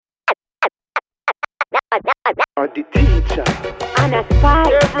Or the teacher. And a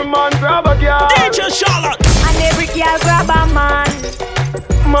spy. Every man grab a girl. DJ Charlotte. And every girl grab a man.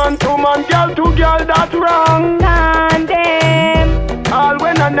 Man to man, girl to girl, that's wrong. Tandem. All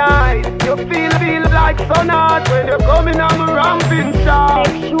when a night, you feel like sun hot when you're coming on the ramping shot.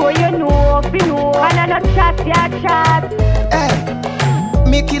 Make sure you know, and I not chat, ya chat. Hey,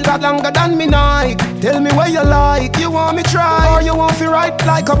 me kill that longer than me night. Tell me what you like, you want me try, or you want me ride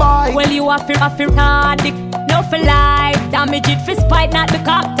like a bike. Well, you have to addict, no for life. Damage it for spite, not the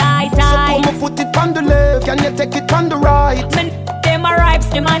cop tight. So put my foot it on the left, can you take it on the right? Them a ripes,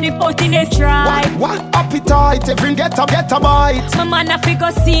 them and the foot in the stripe. What appetite, every get a bite. My man a fi go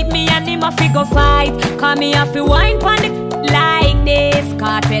seat me and him a fi go fight. Call me a fi wine pon the like this.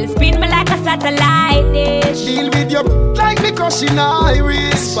 Cartel spin me like a satellite dish. Deal with your like me crushing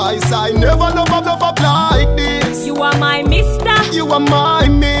iris. Spice, I never love a bluff up like this. You are my mister, You are my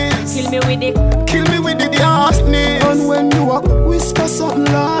miss. kill me with it. Kill me with the darkness. And when you a whisper something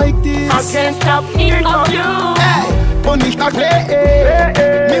like this, I can't stop thinking of you. hey, punish a clay.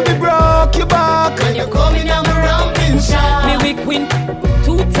 Me we broke your back when you coming on the ramping shot. Me we queen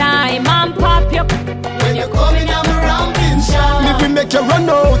 2 time and pop you. When you coming on the ramping shot. Me we make you run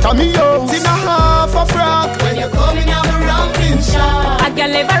out of me house in a half a frock. When you coming on the ramping shot. I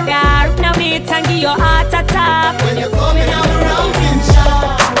can live a rare, now need and give your heart attack. When you coming on the ramping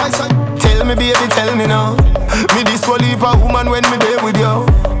shot. Tell me baby, tell me now. Me this will leave a woman when me there with you.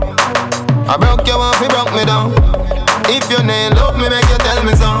 I broke you off, you broke me down. If you ain't love me, make you tell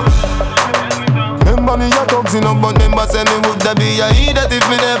me so. Remember me a thugs in up, but remember say me woulda be a idiot if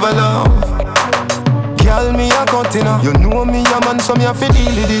me never love. Girl, me a continue. You know me a man, so me a fi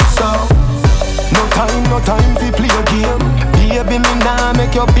deal with it so. No time fi play a game. Baby, me nah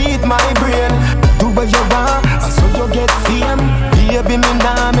make you beat my brain. Do what you want, so you get fame. Baby, me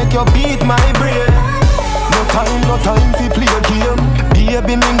nah make you beat my brain. No time fi play a game.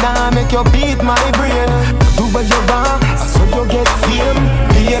 Baby, me nah make you beat my brain. Do what you want, so you get fame.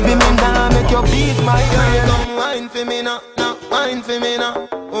 Baby, me nah make you beat my brain. Come wine for me now, wine for me now,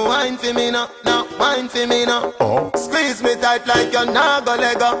 wine for me now, wine for me now. Squeeze me tight like a naga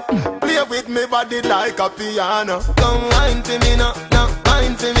lega. Play with me body like a piano. Come wine for me now,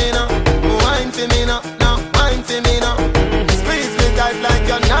 wine for me now, wine for me now, wine for me now. Squeeze me tight like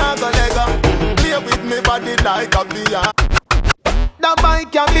a naga lega. Play with me body like a piano. The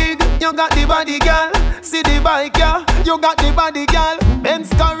bike ya big, you got the body girl. See the bike ya, you got the body girl. Benz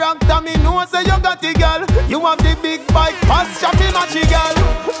character, me know say you got the girl. You have the big bike, fast shopping matchy girl.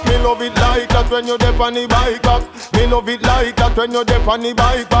 Me love it like that when you dip on the bike back. Me love it like that when you dip on the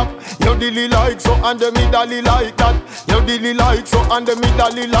bike back. You dilly like so and the me dolly like that. You dilly like so and the me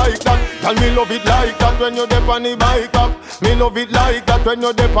dolly like that. And me love it like that when you dip on the bike back. Me love it like that when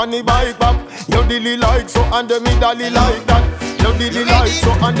you dip on the bike back. You dilly like so and the me dolly like that. You did the light so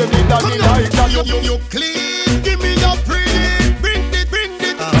and the daddy like that. You clean, give me your pretty. Bring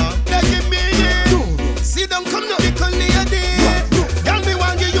it, now give me it. Sit down, come now, because lady. Tell me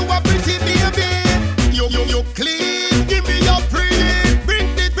one, give you a pretty baby. You clean, give me your pretty.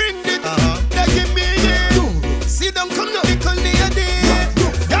 Bring it, now give me it. Sit down, come now, because lady.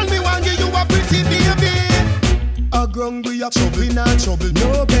 Tell me one, give you a pretty baby. A ground we have trouble, not trouble,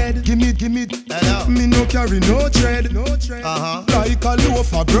 no bed. Give me, me no carry no tread, like a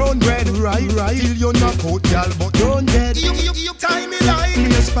loaf of brown bread, right, till you knock out, y'all, but don't dead. You tie me like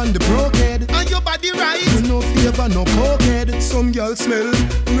me span the broke head, and your body right. You no favor, no cokehead. Some girls smell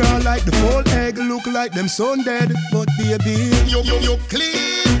raw like the full egg, look like them son dead, but baby, you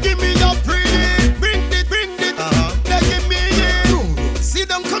clean. Give me your pretty, bring it, now give me it. Sit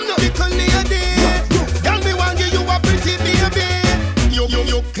down, come now, because lady. Tell me one, give you a pretty baby.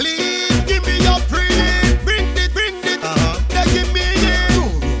 You clean, give me your pretty. Bring it, now give me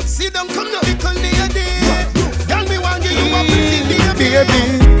it. Sit down, come now, because lady. Tell me one, give you a pretty baby.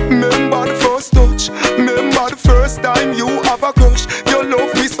 Remember the first touch. Remember the first time you have a crush. You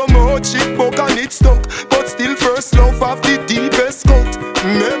love me so much, it broke and it stuck. But still first love have the deepest cut.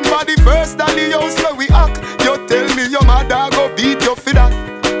 Remember the first dolly house where we act. You tell me your mother go beat you for that.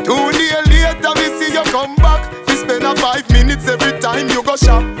 2 days later we see you come back. We spend a 5 minutes every time you go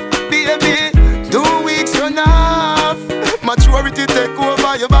shop. Baby, 2 weeks run off. Maturity take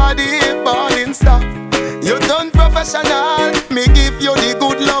over your body, balling stop. You done professional. Me give you the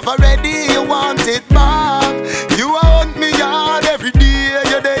good love already. You want it back. You want me yard every day.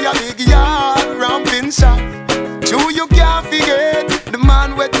 You there a big yard ramping shop. True you can't forget the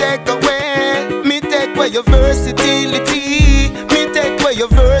man we take away. Me take away your versatility. Me take away your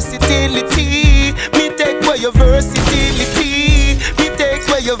versatility. Me take away your versatility. Me take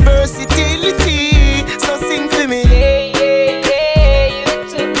away your versatility. So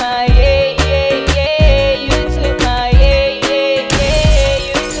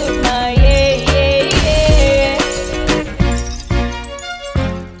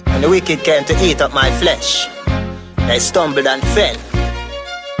And the wicked came to eat up my flesh. They stumbled and fell.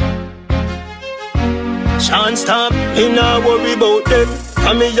 Shan't stop, me nah worry about them.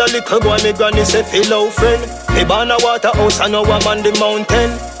 Come me a little boy, me granny say feel out friend. Me born a Waterhouse and now I'm on the mountain.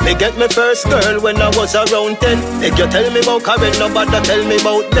 Me get me first girl when I was around 10. Make you tell me about Karen, nobody tell me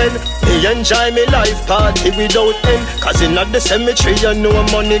about then. Me enjoy me life party without end. Cause in the cemetery you know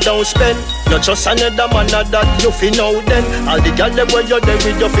money don't spend. Not just another man that you fi know then. All the girls them where you're there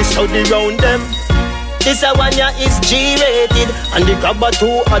with your fi study round them. This a one ya is G-rated. And the grabber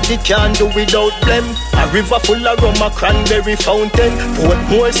too hot it can't do without blem. A river full of rum, a cranberry fountain.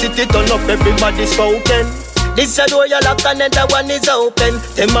 Portmore city turn up, everybody's spoken. This a door you lock and another one is open.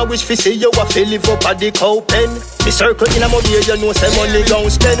 Them a wish fi see you a fi live up at the cow pen. Me circle in a mud here, you know say money gon'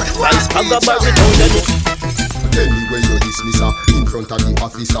 spend. Price bag a barry down the Anyway you dismiss her in front of the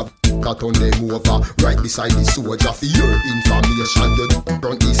officer. Cut on them over right beside the soldier. For your information you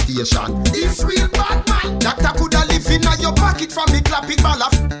front the station. This real bad man Doctor coulda live in your pocket. From the clap it ball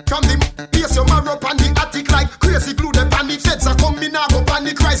off. From the place your marrow up on the attic like crazy glue. The panic feds are come in now go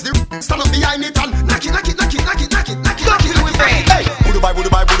panic rise. The stand up behind it and knock it hey would buy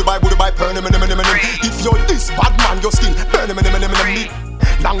burn him. If you're this bad man your skin burn him.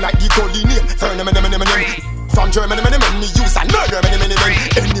 Long like the goalie name burn him. From Germany, me use and murder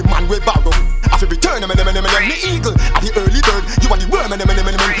any man will borrow. I feel return me eagle at the early bird. You want the worm run 8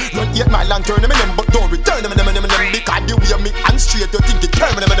 mile and turn but don't return because the way me and straight you think it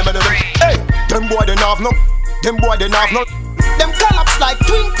turn Hey, them boy they have no. Them collapse like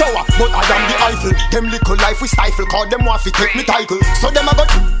twin tower, but I am the Eiffel. Them little life we stifle, cause them want to take me title. So them a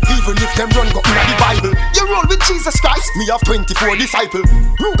got even if them run go in the Bible. You roll with Jesus Christ, me have 24 disciples.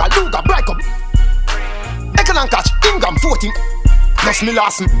 Ruga, break up. Echo and catch, Ingram 14. Plus me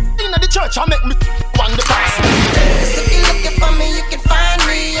last in the church, I make me one the pass. Cause if you're looking for me, you can find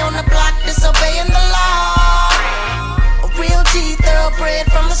me on the block disobeying the law. A real G, thoroughbred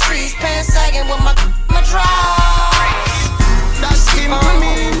from the streets, pants sagging with my drives. That's him for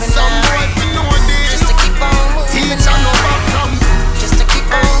me, some boy we know this. Just to keep on moving teach no back from. Just to keep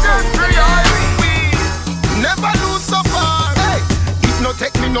on moving Never lose so far. Hey, it no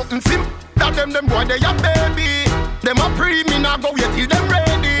take me nothing sim. That them boy they a baby. Them a pre me now go wait till them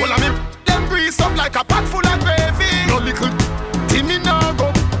ready. Well I mean them grease up like a pot full of gravy. No little Timmy now go.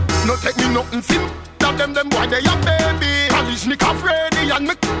 No take me nothing sim. That them boy they a baby. Polish me calf ready and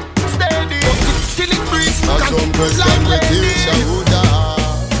me steady. Till it breeze can like ready.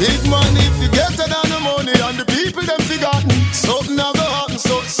 Big money if you get it on the money and the people them forgotten. Something never happen,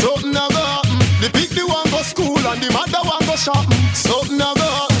 something never happen. The big the one go school and the mother one go shopping. Something never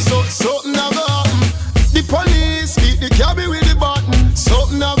happen, something never happen. The police beat the cabby with the button.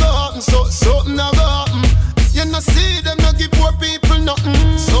 Something never happen, something never happen. You no see them no give poor people nothing.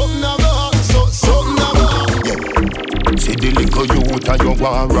 Something never happen, something never happen. See the little youth and you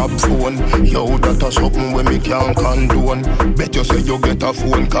want rap phone. Yo, that a something when me can't condone. Bet you say you get a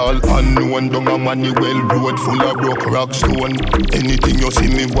phone call unknown. Down a Manuel road full of broke rock stone. Anything you see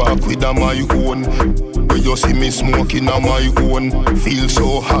me walk with a my own. Where you see me smoking on my own. Feel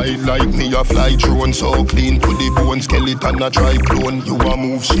so high like me a fly drone. So clean to the bone, skeleton a try clone. You a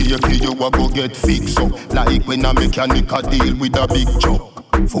move shaky, you a go get fixed up. Like when a mechanic a deal with a big truck.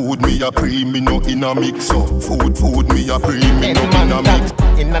 Food me a pre, me no in a mix up. Food me a pre, me no in a mix.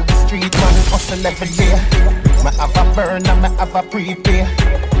 In the street man hustle every day. Me have a burn and me have a prepay.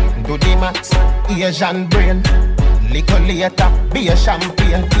 Do the max, Asian brain. Liquor later, be a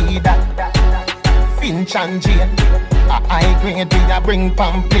champagne tea that. Finch and Jane, a high grade we a bring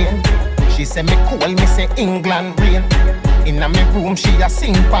pamphlet. She say me cool, me say England rain. Inna me room she a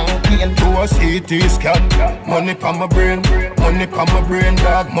sing pamphlet. Do a CT scan, money pa my brain, dog,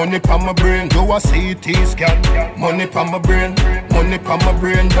 money pa my brain. Do a CT scan, money pa my brain,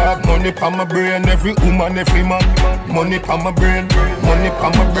 dog, money pa my brain. Every woman, every man, money pa my brain, dog, money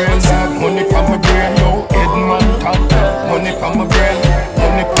pa my brain. Yo, Edmund top, money pa my brain,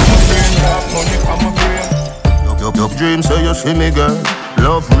 money pa my brain, dog, money pa my brain. Your dreams say you see me girl.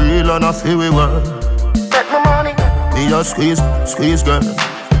 Love real and I feel we work. Take my money. Be a squeeze girl.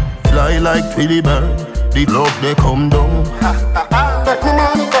 Fly like Tweety bird. The love they come down. Take my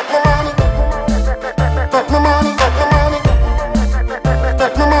money. Take my money. Take my money. Take my money.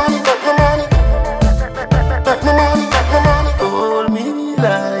 Take my money. Take my money. Take my money. Hold me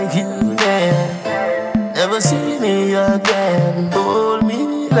like you can. Never see me again. Hold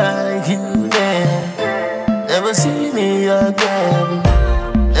me like you can. Never see me again.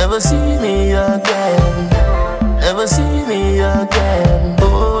 Never see me again. Never see me again.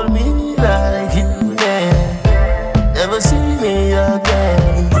 Hold me like you can. Never see me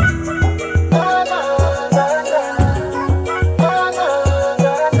again.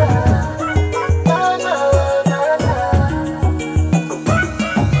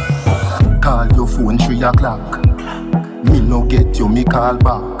 girl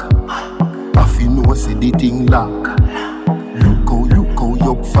back. I feel no say the thing lock. Look how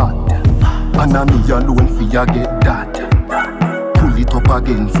you fat. And I me alone for ya get that. Pull it up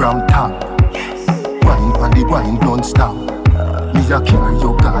again from top. Wine on the wine don't stop. Me a carry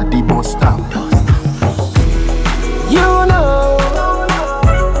your car the bus stop. You know,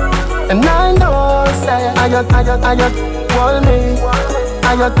 and I know say I got hold me.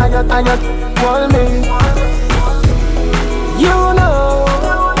 I got hold me. You know,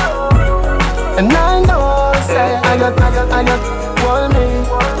 and I know say I got hold me.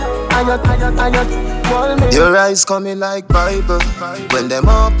 I got hold me. Your eyes coming like Bible. When them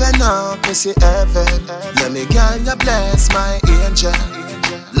open up, you see heaven. Let me girl, you bless my angel.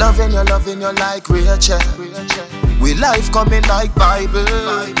 Loving you like Rachel. We life coming like Bible.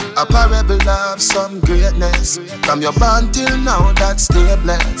 A parable of some greatness. From your born till now, that's stay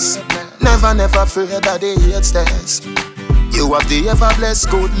blessed. Never afraid of the hate stairs. You have the ever blessed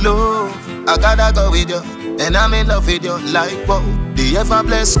good love. I gotta go with you, and I'm in love with you like wow. The ever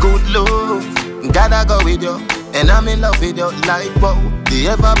blessed good love. Gotta go with you, and I'm in love with you like wow. The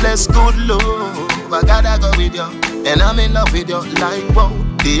ever blessed good love. I gotta go with you, and I'm in love with you like wow.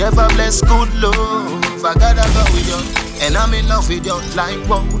 The ever blessed good love. I gotta go with you, and I'm in love with you like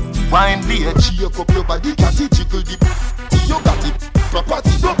wow. Wine beer, cheek up your body, catty jiggle the you got it,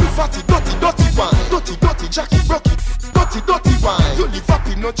 property, don't be fatty, dirty wine, dirty, Jackie Brocky, dirty wine. You live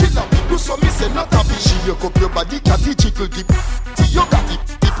happy, no chill out, do so me say not happy. Cheek up your body, catty jiggle the you got it,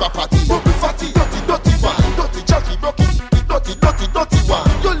 the property, don't be fatty, dirty wine, dirty Jackie Brocky, dirty wine.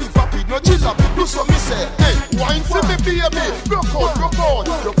 You live happy, no chill out, do so me say, hey, wine for me baby, broke out,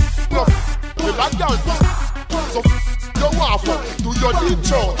 you like that, so you want to do your deep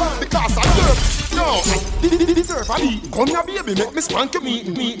job because I deserve. No, deserve a beat. Come here, baby, make me spank you,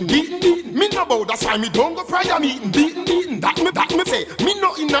 beatin'. Me no bow, that's why me don't go prayer meeting. Beatin', that me say. Me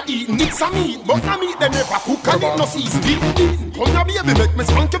no inna eating, it's a meat, but a meat they never cook and it no season. Beatin', come here, baby, make me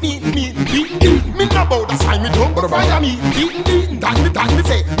spank you, beatin'. Me no bow, that's why me don't go prayer meeting. Beatin', that me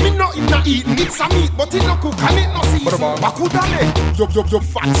say. Me no inna eating, it's a meat, but it no cook and it no season. Bakudane, you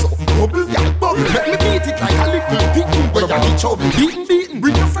fat so bubble, yeah, bubble. Make me beat it like a little beatin'. Where you get trouble, beatin',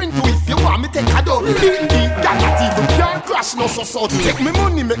 bring your friend to if you want me take a double. Beatin', that not even can't crash no so. Take me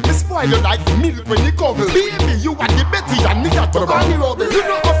money, make me spoil you like milk when you come. Baby, you are the Betty and me got the bunny rubble. You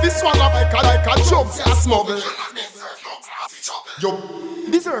know if you swallow like a job, say a smuggle. Yo,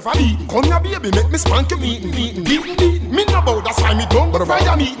 deserve a beat. Come here, baby, make me spank you, beatin'. Me no bow, that's why me don't go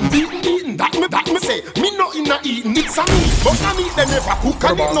fire meeting. Beatin', that me say. Me no inna eating, it's a meat, but a meat they never cook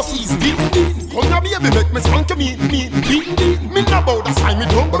and it no season. Beatin', come here, baby, make me spank you, beatin'. Me no bow, that's why me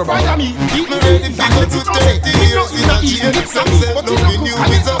don't go fire meeting. Me ready for you to take the years in a chain. Sunset loving you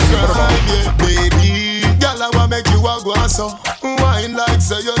is a crime, yeah, baby. Girl, I wanna make you a go so. Wine like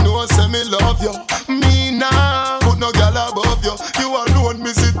say you know, say me love you. Me nah put no girl above you. You alone,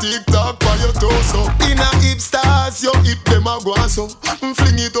 me see TikTok for your torso. In a hip stars, your hip them a go so.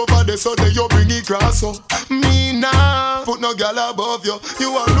 Fling it over there so then you bring it cross so. Me nah put no girl above you.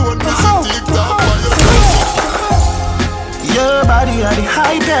 You alone, me see TikTok for your torso. Your body are the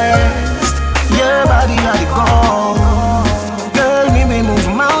highest. Your body are the gold. Girl, me move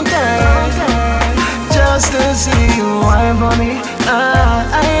mountains just to see you wine for me.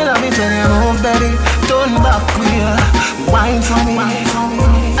 I love it when you move, baby. Turn back queer, wine for me.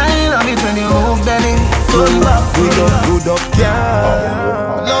 I love it when you move, baby. Turn back queer. Good up,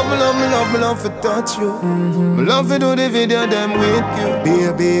 yeah. Love to touch you. Me love to do the video them with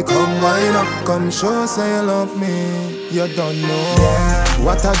you. Baby, come wine up, come show say you love me. You don't know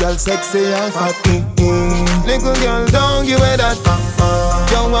what a girl sexy and fat. Little girl, don't give away that.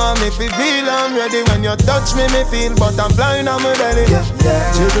 You want me to feel I'm ready. When you touch me feel, but I'm blind on my belly.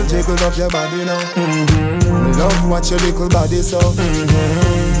 Jiggle up your body now. Me love watch your little body so.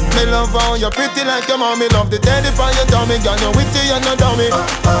 Me love how you're pretty like your mom. Me love the daddy for your tummy. Girl, you're witty and no dummy.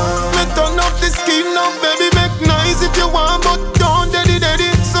 Me turn up the skin now, baby. Make nice if you want, but don't daddy.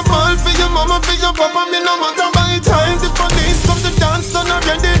 So fall for your mama, for your papa. Me no matter by time. The police come to dance, done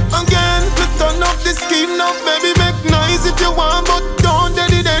already. Again, me turn up the skin now, baby. Make nice if you want, but don't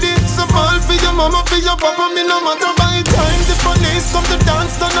daddy. So fall for your mama, for your papa. Me no matter by time. The police come to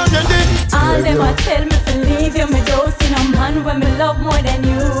dance, done already. All them a tell me to leave you. Me dosing a man when me love more than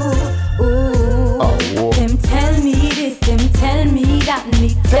you. Ooh, them tell me this, them tell me that. Me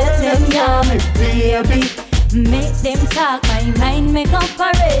tell them yeah, me baby. Make them talk, my mind make up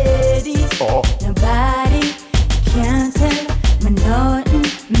already. Nobody can tell me nothing.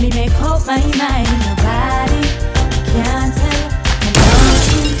 Me make up my mind. Nobody can tell me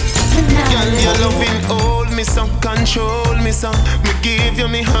nothing. Girl, your loving hold me me some, control me some. Me give you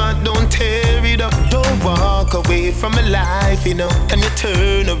me heart, don't tear it up. Don't walk away from my life, you know. Can you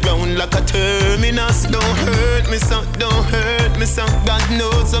turn around like a terminus? Don't hurt me some, don't hurt me some. God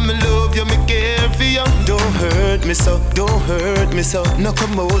knows I'm love you, me care for you. Don't hurt me so, don't hurt me so. No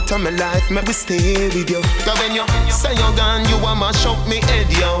come out of my life, me we stay with you. Cause when you say you're gone, you want mash up me head,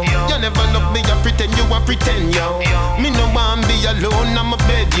 yo. You never love me, you pretend you want pretend, yo. Me no want be alone on my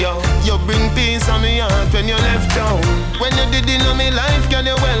bed, yo. You bring peace on me heart when you left down. When you did in me life, girl,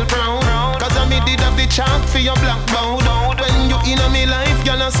 you well proud. Cause I me did have the chalk for your black bound. When you in me life,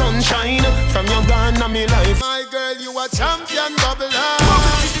 girl, a sunshine. From your gone on me life. My girl, you a champion bubbler.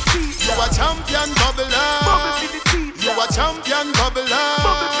 You a champion bubbler. You a champion bubbler.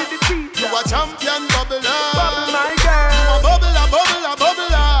 You a champion bubbler. My girl. You a bubbler, bubbler,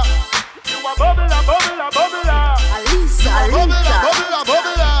 bubbler. You a bubbler, bubbler, bubbler. Alisa, Bubbler, bubbler,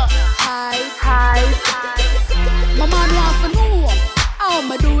 bubbler. Hi. My man wants to know how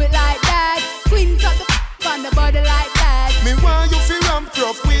me do it like that. Quint up the on the body like that. Me want you feel ramp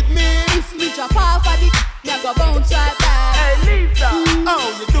rough with me. If me drop off of the me go bounce right back. Hey Lisa. How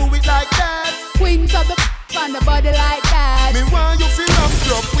you do it like that? Quint up the on the body like that. Me want you feel ramp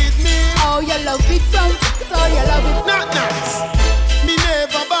rough with me. Oh, you love it from, so you love it. Not nice. Me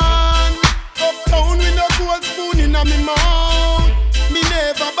never born uptown with no gold spoon in a me mouth. Me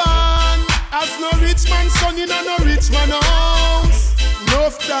never born as no rich man son in a no rich man house.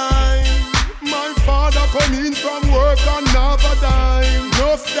 Enough time. My father come in from work and never dime.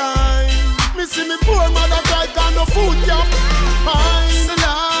 Enough time. Me see me poor mother cry got no food yeah. Fine.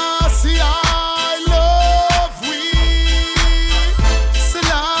 Selassie I love we.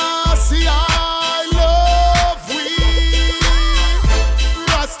 Selassie I love we.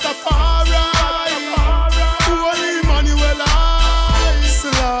 Rastafari. Holy Emmanuel I.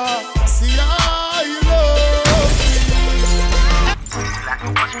 Selassie I love we.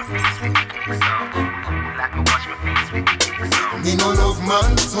 Me no love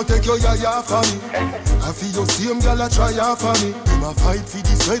man, so take your yaya for me. I feel your same girl a try for me. Him a fight for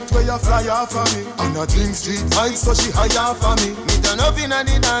the sweat where you fly for me. And a drink street fight so she higher for me. Me turn up inna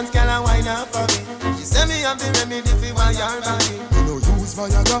the dance, girl a wine up for me. She say me have the remedy for why your body. Me no use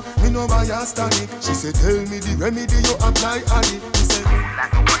Viagra, me no buy a stanic. She say tell me the remedy you apply on it. She say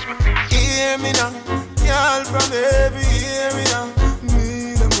hear me now, girl from every area.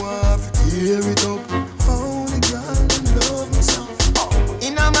 Me them want to tear it up.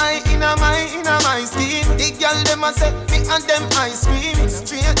 Inna my scheme. The girl dem a say me and them ice cream.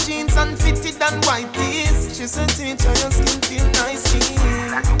 Straight jeans and fitted and white tees. She said teacher your skin feel nice.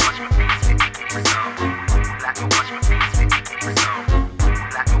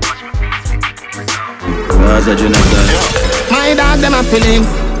 My dog dem a feeling.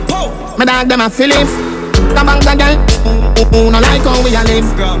 My dog dem a feeling. The bank the girl. No like how we a live.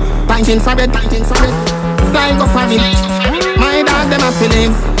 Pinting for it. Flying go for it. My dog dem a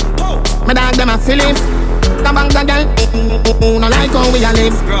feeling. My dog them a feeling. The bank the girl. No like how we a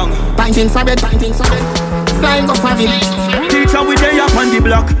live. Pinting for it. Flying go for it. Teacher we day up on the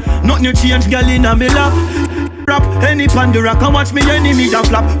block. Nothing you change girl in a me lap. Rap any pan the rock and watch me enemy a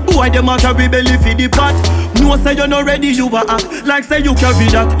flap. Boy them a carry belly for the pot. No say you not ready you a act. Like say you carry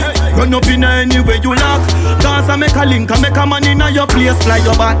that. Run up in any way you lock. Dance and make a link and make a man in your place fly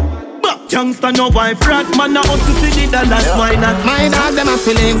your back. Youngster no wife rat. Man a hustle to the dollars why not. My dog them a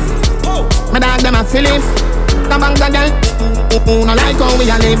feeling. My dog them a feeling. The bank the girl. No like how we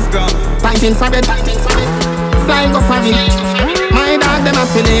a live. Pinting for it. Flying go for it. My dog them a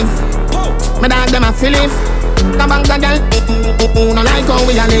feeling. My dog them a feeling. The bank the girl. No like how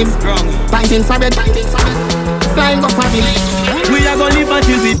we a live. Pinting for it. Flying go for it. We a go live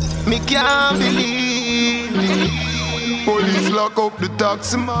until we. Me can't believe me. Police lock up the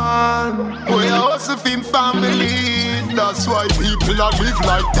taxi man. We are hustle for family. That's why people are live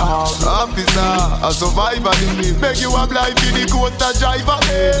like that. Officer, a survivor in me. Beg you a blind for the coaster driver.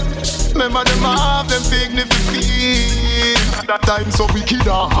 Remember them have them dignified. That time so wicked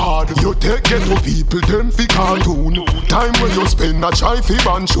and hard. You take ghetto people, them fi cartoon. Time when you spend a try fi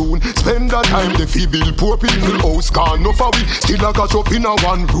ban tune. Spend that time they fi build poor people house. Can't no for we still a catch up in a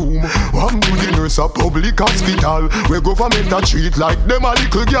one room. One to the nurse a public hospital. Where government a treat like them a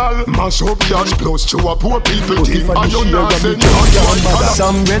little girl. Mash up cash plus to a poor people team. And you not send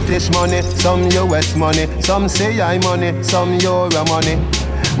some British money, some US money, some say I money, some Euro money.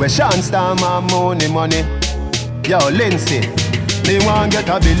 Where Sean Star my money. Yo, Lindsay, me want get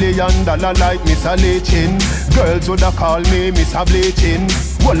 $1 billion like Mr. Leachin. Girls woulda call me Mr. Bleachin.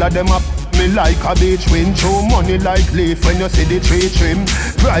 All of them up me like a beach wind. Throw money like leaf when you see the tree trim.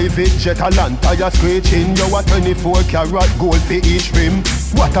 Private jet a land tire screeching. You a 24 karat gold for each rim.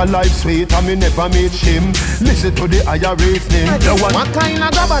 What a life sweet and me never meet him. Listen to the higher reasoning. What kind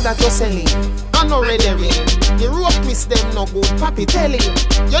of grabber that you selling? I no red herring. The rope miss them no good. Papi tell him.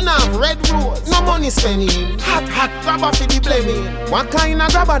 You not have red rose, no money spending. Hot grabber for the blaming. What kind of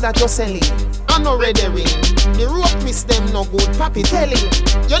grabber that you selling? I no red herring. The rope miss them no good. Papi tell him.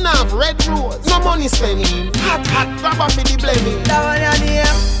 You not have red rose, no money spending. Hot grabber for the blaming. That one your name.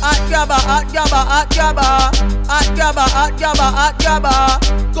 Hot grabber, hot grabber, hot grabber. Hot grabber, hot grabber, hot grabber.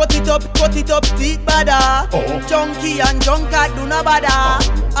 Cut it up, deep bada. Junkie and junker do no bada.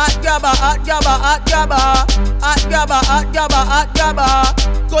 Hot grabber, hot grabber, hot grabber. Hot grabber, hot grabber, hot grabber.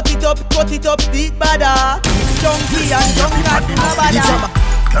 Cut it up, deep bada. Junkie and junker do no bada.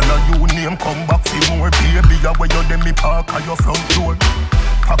 Can you name come back for more? Baby, where you dem me park at your front door.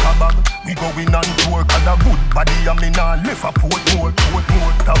 Pack a bag, we going on tour. Cause a good body and me nah left a port more.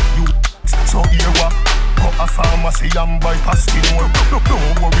 Tap you, so here what? Go a pharmacy and buy pasty more.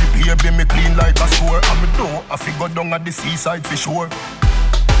 Don't worry, baby, me clean like a store. And me don't have to go down at the seaside for sure.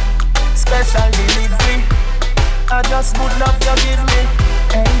 Special delivery, I just good love you give me.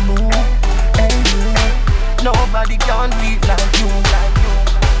 Hey boo, nobody can beat like you.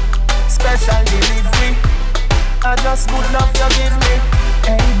 Special delivery, I just good love you give me.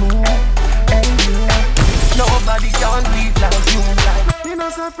 Hey boo, nobody can beat like you. Me no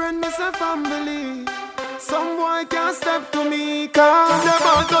say friend, me say family. Some boy can't step to me, cause them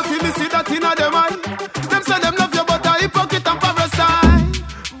all dirty, me see that inna them eye. Them say them love you, but a hypocrite and parasite.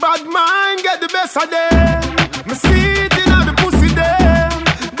 Bad mind get the best of them. Me see it inna the pussy them.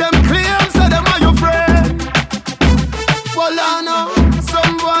 Them claim say them are your friend. Well I know,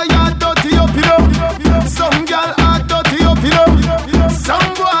 some boy are dirty up, you know. Some girl are dirty up, you know.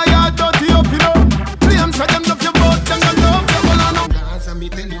 Some boy are dirty up, you know. Claim say them love you, but them don't love you. Well I know.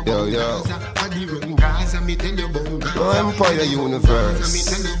 Yo. No Empire Universe.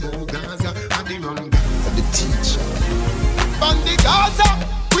 The teacher. On the Gaza,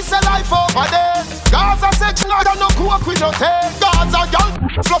 we say life over there. Gaza section, I don't know cook with no tape. Gaza girl,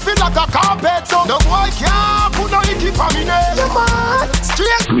 fluffy like a carpet. So no boy can't put no icky for me name. No man,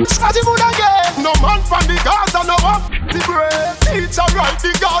 straight, study food again. No man from the Gaza, no up the bread. Teacher write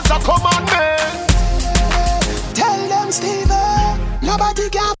the Gaza commandment. Tell them Steven. Nobody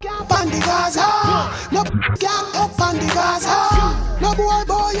can on the Gaza. No can up on the Gaza. No boy,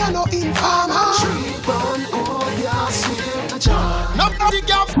 you no informer. Nobody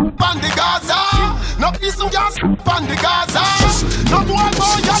can on the Gaza. No piece of gas on the Gaza. No boy,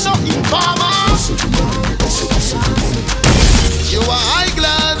 you no informer. You are high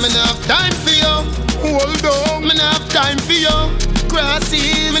class, me no have time for you. Hold on, me no have time for you.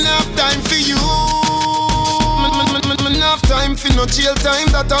 Grassy, me no have time for you. Enough time for no jail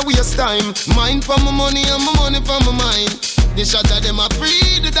time, that a waste time. Mine for my money and my money for my mind. The shot of them a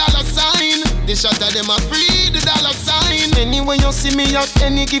free the dollar sign. The shot of them a free the dollar sign. Anyway you see me at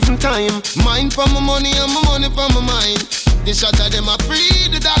any given time. Mine for my money and my money for my mind. The shot of them a free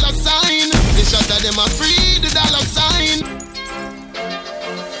the dollar sign. The shot of them a free the dollar sign.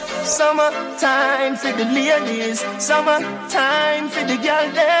 Summertime for the ladies, summertime for the girl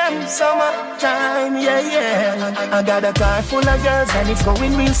them, summertime, yeah. I got a car full of girls and it's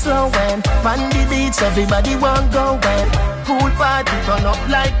going real slow. And on the beach, everybody want go when pool party turn up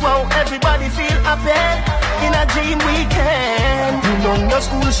like wow, everybody feel happy in a dream weekend. You know your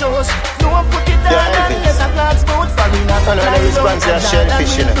school shows, don't put it down unless a glass boat for in a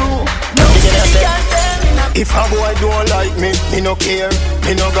if a boy don't like me no care.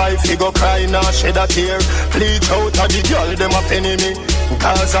 Me no guy figure cry, nah shed a tear. Bleach out of the girl, them a penny me.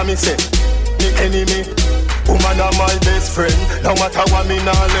 Cause I me say, the enemy. Woman are my best friend. No matter what me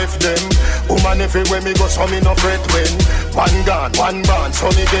nah left them. Woman everywhere me go, so me no fret when. One gun, one band, so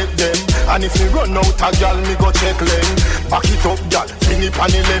me get them. And if me run out a girl, me go check lane. Back it up, girl, fling it on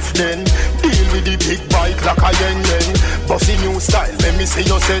the left then. Deal with the big bike like a yen. Bossy new style, let me see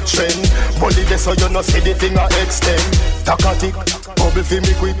you set trend. Body there so you no see the thing a extend. Takatik, bubble for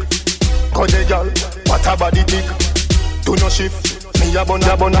me quick. Cause the girl, what a body tick. Do no shift, me a bun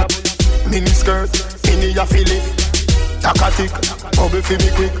up. Mini skirt, mini a feel it. Takatik, bubble for me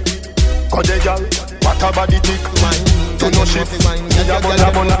quick. Cause the girl, what a body tick. Do no shift, me a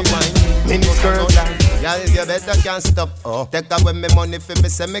bun up. Mini skirt. Y'all, you better can't stop. Take away my money for me,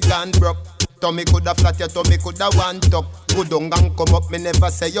 say me can't broke. Tummy coulda flat, your tummy coulda one tuck. Go down and come up, me never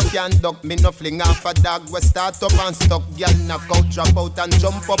say you can duck. Me no fling off a dog, we start up and stuck. Girl knock out, drop out and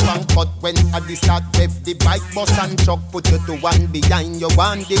jump up and cut. When I the start, rev the bike, bus and truck. Put you to one behind, you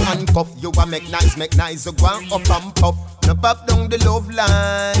want the handcuff. You a make nice, you go up and puff. No pop down the love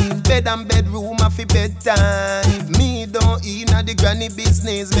line. Bed and bedroom a fi bedtime. Me don't eat na the granny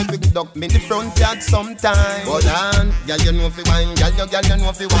business. Make we duck me the front yard sometime. But girl you know fi wine, girl you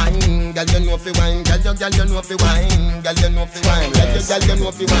know fi wine, girl you know fi wine, girl you know fi wine, girl you know fi wine, girl you know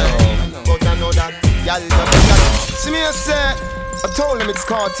fi wine. But I know that girl you know fi. See me I say, I told him it's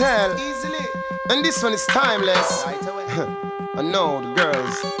cartel. Easily. And this one is timeless. I know the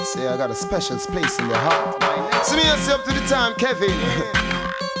girls say I got a special place in their heart. See me say up to the time, Kevin.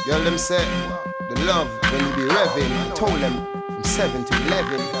 Girl them say the love when you be revving. I told them from 7 to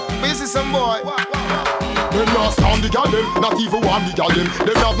 11. But you see some boy. Them not stand the gal them, not even one the gal them.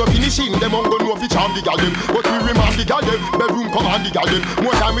 Them have no finishing, them on go know fi charm the gal them. But we remand the gal them, bedroom command the gal them.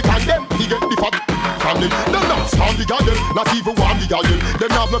 More time we can them, we get the fat from them. Them not stand the gal them, not even one the gal them.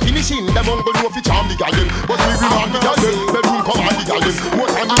 Them have no finishing, them on go know fi charm the gal them. But we remand the gal them, bedroom command the gal them.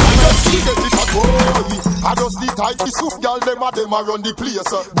 More time we can them, we get the fat boy. I just the tight, the soup gal them a run the place.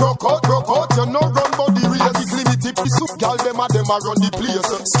 Broke out, you no run body race. It's limited, the soup gal them a run the place.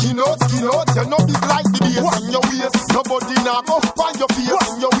 Skin out, you no big like the base. In your waist, nobody now up on your face.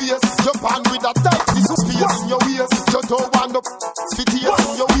 In your waist, your pan with a tight piece of space. In your waist, you don't want up fitty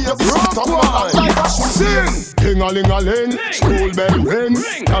in your waist. Sing, ding-a-ling-a-ling, school bell ring.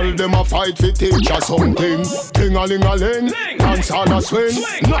 Tell them a fight fi teach us something. Ding-a-ling-a-ling, dance on a swing.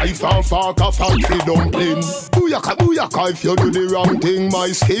 Knife and fork a fight fi dumpling. Booyaka, booyaka, if you do the wrong thing.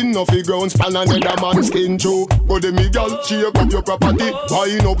 My skin no fi ground span another man's skin too. Go de me girl, shake up your property.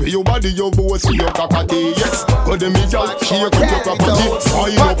 Wind up your body, your boss your cockatee. Yes, go the middle, shake up your property.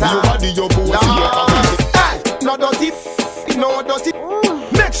 Wind up your body, your boss your cockatee. No dirty, no dirty.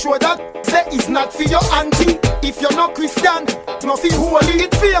 Make sure that is not for your auntie. If you're not Christian, no fi holy.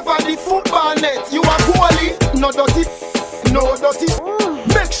 It favor the football net, you are holy. No dirty, no dirty.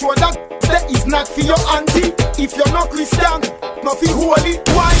 Make sure that is not for your auntie. If you're not Christian, no fi holy.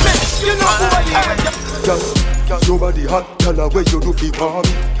 Why make you not holy? Your body hot, tell her where you do fi warm.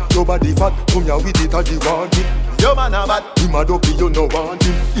 Your body fat, come here with it and the want it. Your man a bad, him a dopey, you no want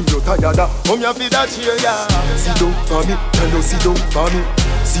him. Him no tired of, come here fi that cheer ya. Sit down for me, tell you sit down for me.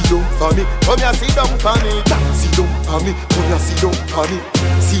 Sit down for me, come here sit down for me. Sit down for me, come here sit down for me.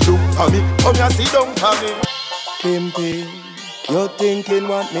 Sit down for me, come here sit down for me. Pimpin', you thinking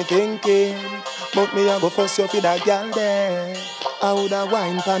what me thinking, but me a go first you fi that girl there. I woulda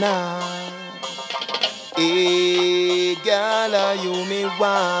wine pan her. Hey, girl, you me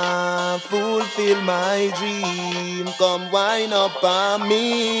want fulfill my dream. Come wine up on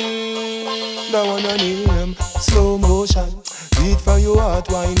me. That one I need slow motion. Beat for your heart,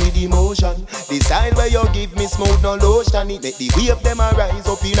 wine with emotion. Decide where you give me smooth no lotion. It make the wave them a rise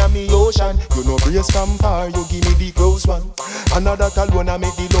up in a me ocean. You know brace from far, you give me the close one. Another alone I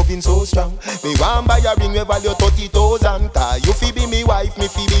make the loving so strong. Me want buy a ring we value 30,000. Cause you fi be me wife, me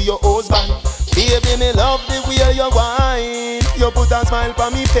fi be your husband. Baby, me love the way you whine. You put a smile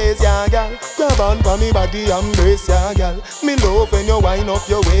on me face, yeah, girl. Grab on for me body, embrace, yeah, girl. Me love when you wind up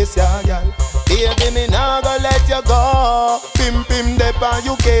your waist, yeah, girl. Baby, me nah go let you go. Pim pim dep on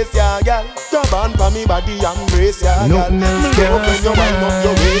you case, yeah, girl. Grab on for me body, embrace, yeah, girl. Me love when you wind up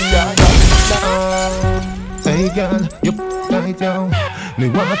your waist, yeah, girl. Hey, girl, you right down. Me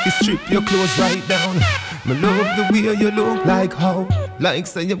want to strip your clothes right down. Me love the way you look like how. Like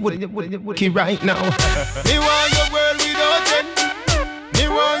say you would key right now. Me want your world without end. Me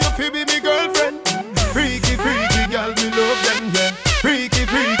want you to be me girlfriend. Freaky, freaky girl, me love them, yeah. Freaky,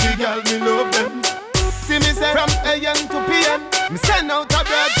 freaky girl, me love them. See me say from AM to PM. Me send out a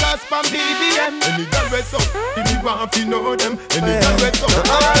broadcast from BBM. Any girl rest up, if you want to know them. Any girl rest up,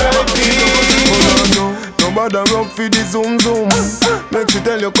 nobody rock for the zoom zoom. Make she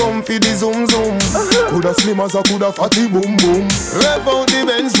tell you come for the zoom zoom. Coulda slim as a coulda fatty boom boom. Rev out the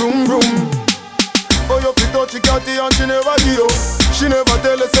Benz vroom vroom. Oh, you fit touch your catty and she never give you. She never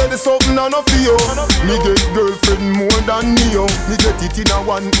tell you say there's something I no feel. Me get girlfriend more than me, yo. Me get it in a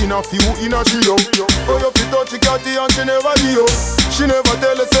one, in a few, in a trio. Oh, you fit touch your catty and she never give you. She never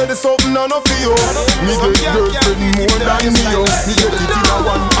tell you say there's something I no feel. Me get girlfriend more than me, yo. Me get it in a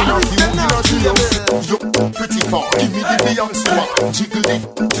one, in a few, in a trio. You pretty far, give me the Beyonce one. Jiggle it,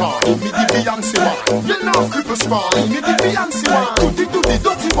 give me the Beyonce one. You know cripple spa, give me the Beyonce one. Do the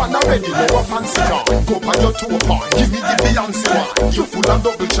dirty one already, no a fancy car. Go by your toe point, give me the Beyonce one. You full of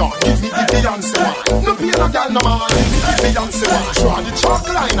double charm, give me the Beyonce one. No pay no girl no man, give me the Beyonce one. Draw the chalk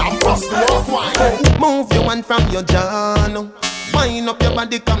line and pass the walk wine. Move your one from your jaw now. Wind up your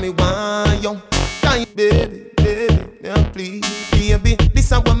body, come me want you. Tight, baby, baby, yeah, please, baby.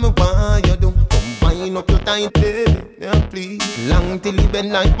 This is what me want you do. Come wind up your tight, baby, yeah, please. Long till you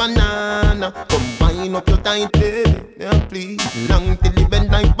bend like banana. Come wind up your tight, baby, yeah, please. Long till you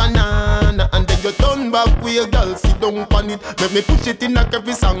bend like banana. And then you turn back with your girl, sit down on it. Let me push it in like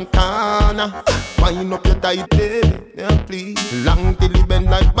every Santana. Wind up your tight, baby, yeah, please. Long till you bend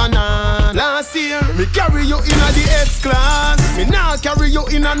like banana. Last year, me carry you in a the S-Class. Me now carry you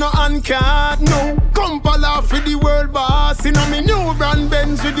in a no hand-cat, no. Come pala for the world boss. In a me new brand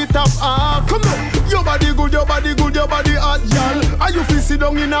Benz with the top half. Come on, your body good, your body good, your body hot, girl. Are you fi sit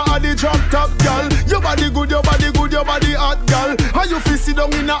down in a the drop top, girl? Your body good, your body good, your body hot, girl. Are you fi sit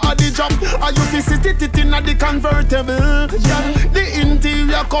down in a the drop? Are you fi sit it in a the convertible, girl? The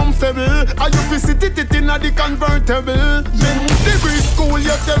interior comfortable. Are you fi sit it in a the convertible? The breeze cool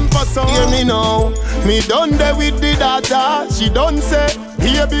your temper so. Hear me now, me done there with the data. She done say,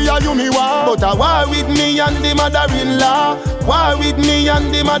 baby, are you me want? But I war with me and the mother-in-law. War with me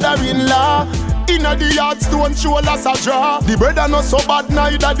and the mother-in-law. Inna the yard stone shoulders a draw. The brother not so bad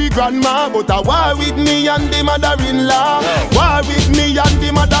neither the grandma. But I war with me and the mother-in-law. War with me and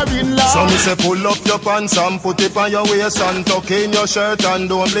the mother-in-law. So me say pull up your pants and put it on your waist and tuck in your shirt and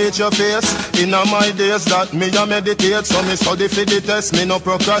don't bleach your face. Inna my days that me a meditate. So me study for the test, me no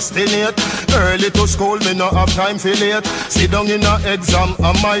procrastinate. Early to school, me no have time for late. Sit down in a exam,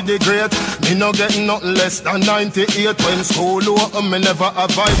 am I the great? Me no get nothing less than 98. When school over, me never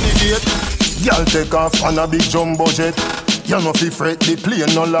avoid the gate. Y'all take off on a big jumbo jet. You no fi fret, the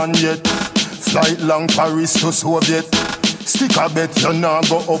plane no land yet. Flight long Paris to Soviet. Stick a bet, you nah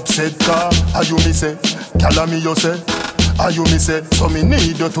go upset. Car, are you me say? Call me you say. Are you me say? So me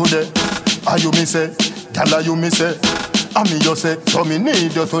need you today. Are you me say? Call you me say. And me you say, so me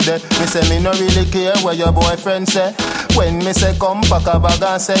need you today. Me say me no really care what your boyfriend say. When me say come pack a bag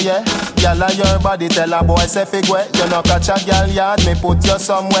and say yeah. Gyal a your body tell a boy say fig way. You no catch a gyal yard, me put you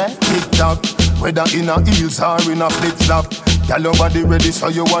somewhere. Tick tock, whether in a heels or in a flip flop. Gyal your body ready so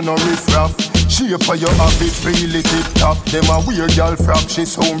you wanna riff raff. Shape for your habit really tip top. Them a weird gyal frock, she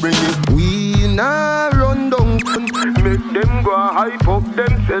soon bring it. We nah run down. Make them go hype up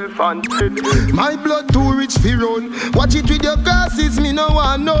themself and my blood too rich fi run. Watch it with your glasses, me no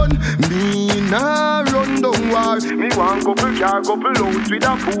want none. Me nah run down war. Me want couple car, couple house with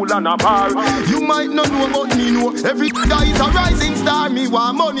a pool and a bar. You might not know but me know. Every guy is a rising star. Me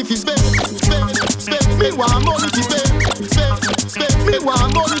want money fi spend, spend, spend. Me want money fi spend, spend, spend. Me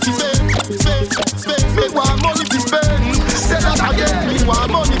want money fi spend, spend, spend. Me want money fi spend. Say that again. Me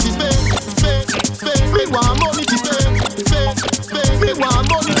want money fi spend, spend, spend. Me want money fi spend, spend, spend. Me want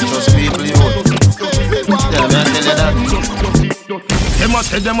money fi spend. Me want money fi spend. Them a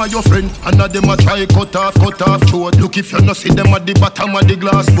say them a your friend, and a them a try cut off throat. Look if you no see them at the bottom of the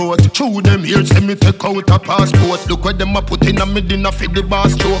glass boat. Chew them here, say me take out a passport. Look where them a put in a me dinner for the bar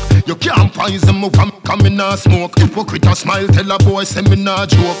stroke. You can't poison me come in a smoke. Hypocrite a smile, tell a boy say me nah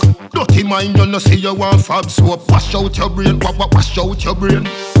joke. Dirty mind you no see you want fab soap. Wash out your brain, wash out your brain.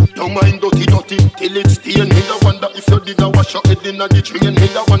 Don't mind dirty till it's stain. Me da wonder if you did a wash your head inna the train. Me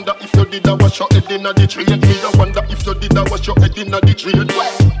da wonder if you did a wash your head inna the train. Me da wonder if you did a wash your head inna the train.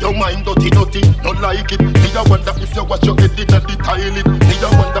 Don't mind dirty, don't like it. Me da wonder if you wash your head inna the toilet. Me da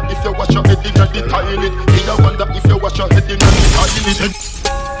wonder if you wash your head inna the toilet. Me da wonder if you wash your head inna the toilet.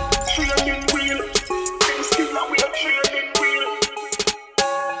 Training wheel, things still a wheel, training wheel.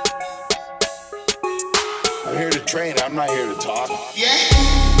 I'm here to train, I'm not here to talk. Yeah.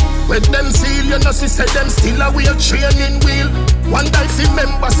 When them seal, you know, see, say them still a wheel, training wheel. One day, if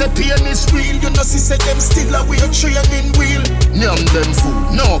remember, say pain is real. You know, see, say them still a wheel, training wheel. Name them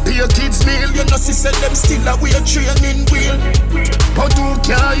food, no, pay your kids meal. You know, see, say them still a wheel, training wheel. But who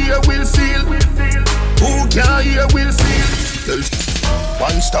can hear will feel? Who can hear will feel?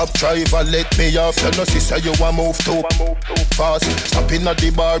 One stop driver, let me off. You know, see, say you want move too fast. Stopping at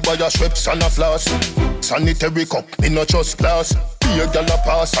the bar by your Schweppes and a floss. Sanitary cup, me not just glass. Be a gal a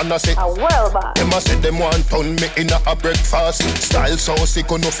pass and I say, them a say them want turn me in a breakfast. Style so sick,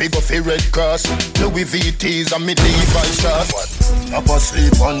 no figure for Red Cross. Louis VTs and me Levi's shots. Drop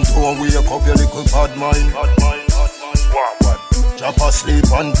asleep and don't wake up your little bad mind. Drop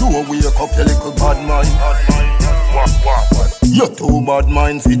asleep and don't wake up your little bad mind. You too bad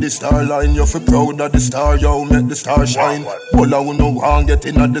mind for the star line. You feel proud of the star, yo, make the star shine. Well, I will no one get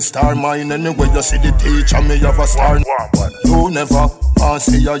in at the star mine. Anyway, you see the teacher, me have a star. You never want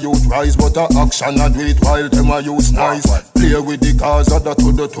see a youth rise, but a action I do it while them a use nice. Play with the cause of the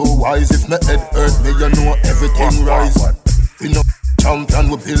to the too wise. If my head hurt me, you know everything rise. We no champion,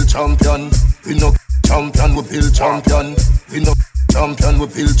 we build champion. We no champion, we build champion. We no champion, we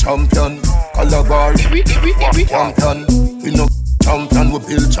build champion. Calabar, champion. We no champion, we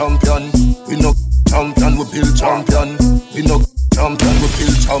build champion. We no champion, we build champion. We no champion, we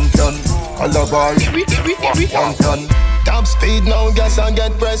build champion. Calabar, champion. Top speed now, gas and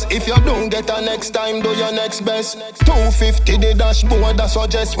get press. If you don't get a next time, do your next best. 250 the dashboard, that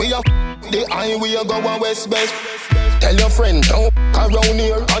suggest we are the eye, we are going west best. Tell your friend, don't around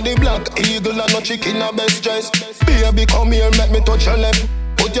here. On the black eagle and no chicken a best dress. Baby, come here, make me touch your left.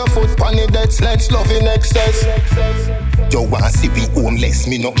 Put your foot on the dead sleds, love in excess. You want see we homeless,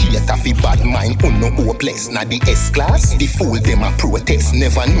 me no cater fi bad mind, no hopeless. Na the S-class, the fool them a protest.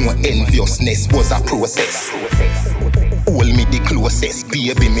 Never know enviousness was a process. Hold me the closest,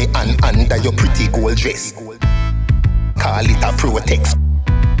 baby me and under your pretty gold dress. Call it a protect.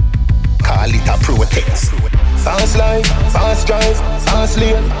 Call it a protect. Fast life, fast drive, fast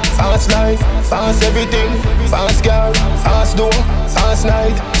lane, fast life, fast everything, fast car, fast door, fast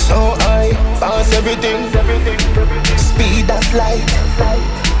night, so high, fast everything. Speed of light,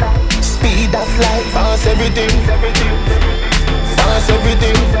 speed of light, fast everything, fast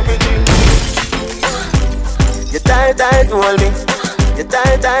everything. You tight, hold me. You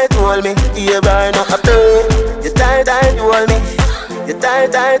tight, hold me. You burn up a turn. You tight, hold me. You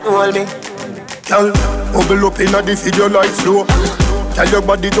tight, hold me. Girl, bubble up inna the video like slow. Girl, your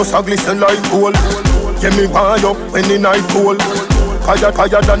body just a glisten like gold. Get me wind up when the night cold.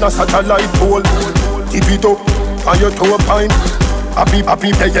 Higher than a satellite pole. Tip it up on your toe pine. Happy,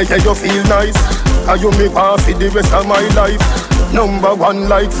 yeah, you feel nice. And you me want for the rest of my life. Number one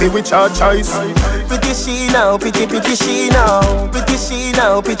like say which our choice. Pretty she now, pretty she now. Pretty she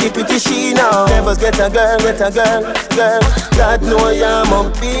now, pretty she now. Never get a girl. God know ya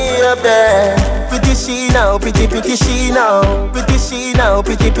must be up there. Pretty she now, pretty she now. Pretty she now,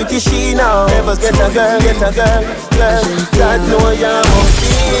 pretty she now. Never get a girl. God know ya must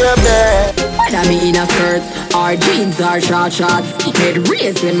be up there. Whether me in a skirt or jeans or short shorts, head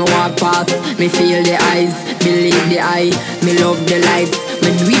raise when me walk past. Me feel the eyes, believe the eye. Me love the lights,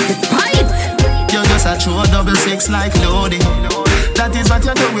 me do it despite. You're just a true 66 like Lodi. That is what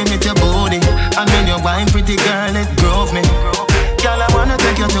you're doing with your body. And when you're wine pretty girl, it drove me. Girl, I wanna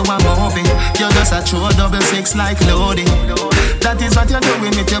take you to a movie. You're just a true 66 like Lodi. That is what you're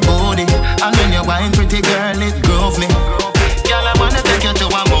doing with your body. And when you're wine pretty girl, it drove me. Girl, I wanna take you to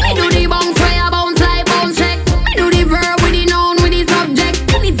a movie. I do the bounce fire, bounce like bounce check. I do the verb with the noun with the subject.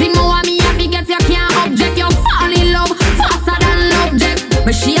 Anything more want me happy get you can't object. You fall in love faster than object.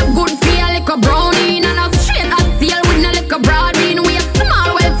 But she a good feel like a brownie and a straight as steel with no like a broad bean. We a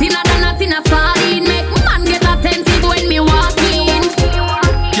small well thinner than a thin a sardine. Make man get attentive when me walk in.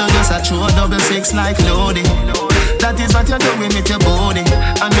 You're just a true 66 like Lodi. That is what you're doing with your body.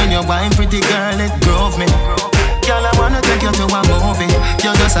 And when you're wine pretty girl, it drove me. Girl, I wanna take you to a movie.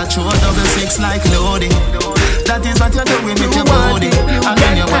 You're just a true 66 like Lodi. That is what you're doing with your body. And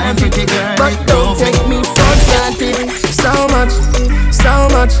when you're wine pretty girl, but it don't drove me. take me for granted.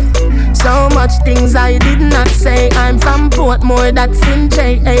 So much things I did not say. I'm from Portmore, that's in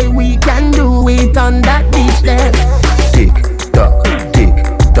J.A. We can do it on that beach there. Tick tock, tick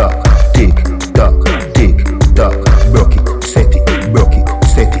tock, tick tock, tick tock. Broke it, set it, broke it,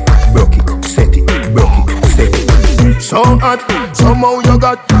 set it, broke it, set it, broke it, set it. So hot, somehow you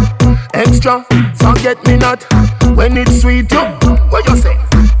got extra, forget me not. When it's sweet, you, what you say?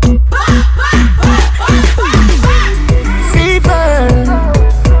 Fever,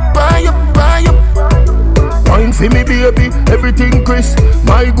 buy up. Wine for me baby, everything crisp.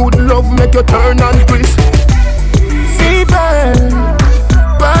 My good love make you turn and crisp. Fever,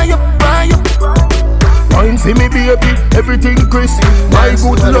 buy up. Wine for me baby, everything crisp. My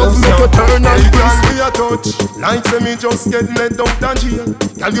good love make you turn and crisp. Me a touch, like say me just get let out and jail.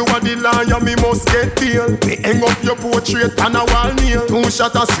 Girl you are the liar, me must get bail. Me hang up your portrait on a wall nail. 2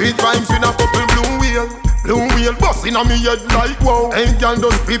 shot of sweet rhymes with a couple blue wheel. Blue wheel bustin' on me head like wow. Hey girl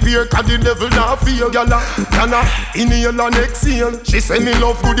just prepare 'cause the devil not feel. Girl inhale and exhale. She say me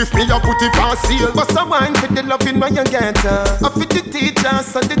love good if me a put it on sale. But some wine for the loving when you get her. I fit the teacher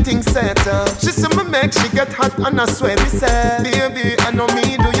so the thing set her. She say me make she get hot and I swear me say, baby I know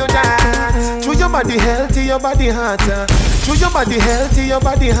me do you that. Through your body healthy, your body hotter. Show your body healthy, your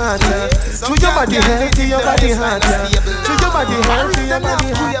body hotter. Show your body healthy, your body hotter. Show your body healthy, your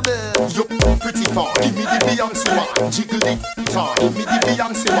body hotter. You pretty far, give me the Beyonce one. Jiggle it, time, give me the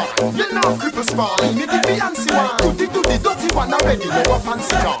Beyonce one. You know cripple spine, give me the Beyonce one. Do the dirty one already, no a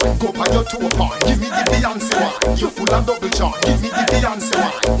fancy car. Go by your toe point, give me the Beyonce one. You full of double charm, give me the Beyonce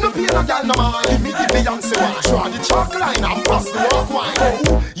one. No pain no girl no mind, give me the Beyonce one. Draw the chalk line and pass the walk wine.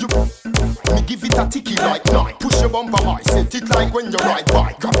 Oh, you. Me give it a ticky like night. Push your bumper high, set it like when you ride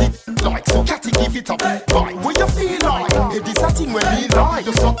bike. Grab it like so, catty give it a bite. What you feel like? Hey, this a thing when me lie.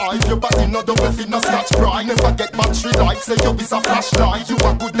 You so high, your body no double fin, no scratch pride. Never get battery life, say you is a flashlight. You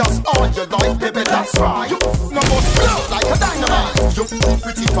are good, that's all your life, baby, that's right. You no must blow like a dynamite. You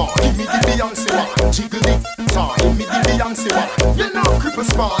pretty far, give me the Beyonce one. Jiggle it, time, give me the Beyonce one. You know cripple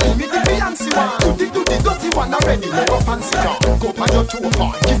spine, give me the Beyonce one. Do the dirty one already, no a fancy car. Go by your toe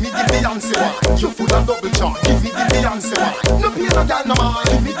point, give me the Beyonce one. You full of double charm, give me the Beyonce one. No pain no girl no mind,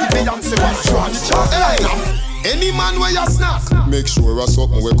 give me the Beyonce one. Draw the chalk line. Any man where you snack, make sure a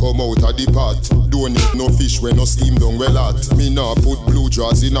something will come out of the pot. Don't eat no fish when no steam down well hot. Me nah put blue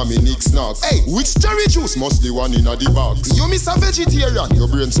jaws in a me Nick snack. Hey, which cherry juice? Must the one in a the box. You miss a vegetarian. Your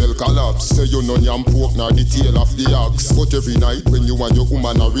brain cell collapse. Say you no yam pork nor the tail of the ox. But every night when you and your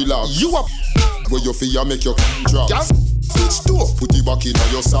woman a relax, you a where you feel make your drop. Yes. Switch to put it back in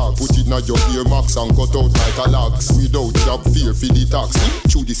your sock. Put it in your ear max and cut out like a lax. Without job fear for the tax.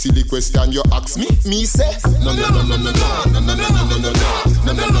 Through the silly question you ask me. Me say no no no no no no no no no no no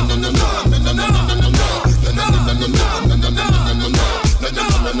no no no no no no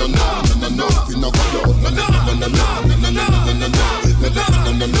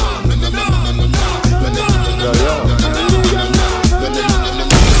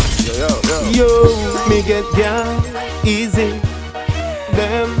yo, me get down easy,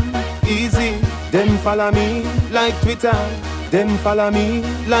 them easy. Them follow me like Twitter, them follow me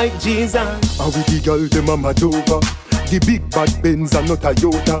like Jesus. And with the girl them a mad over. The big bad Benz and not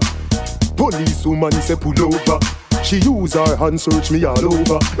Toyota. Police woman say pull over. She use her hand search me all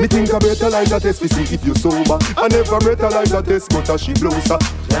over. Me think I breathalyzer test to see if you sober. I never breathalyzer test but she closer.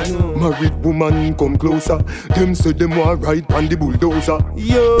 Married woman come closer. Them say them want ride on the bulldozer.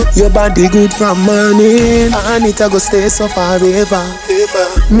 Yo, your body good from morning and it a go stay so forever.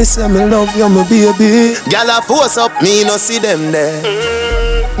 Me say me love you my baby. Gyal a force up me no see them there.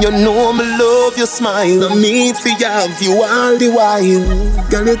 You know me love your smile. No need for you have you all the while.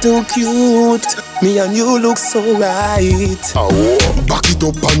 Girl you too cute. Me and you look so right. Oh, back it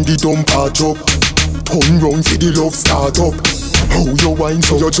up and the dump patch up. Turn round for the love start up. How you whine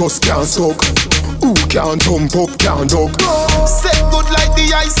so you just can't suck. Who can't jump up, can't duck. Set good like the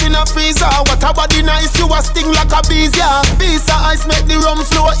ice in a freezer. What a body nice, you a sting like a bees, yeah. Piece of ice make the rum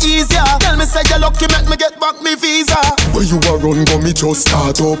flow easier. Tell me say you lucky, make me get back me visa. Where you a run, go me just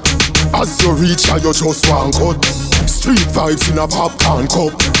start up. As you reach, you just one cut. Street vibes in a popcorn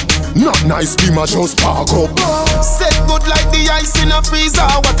cup. Not nice, be my just park up. Set good like the ice in a freezer.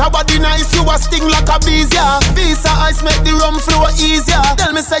 What a body nice, you a sting like a bees, yeah. Piece of ice make the rum flow easier.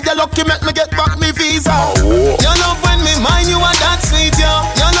 Tell me say you lucky, make me get back me visa. You love when me mind you and that sweet, yo.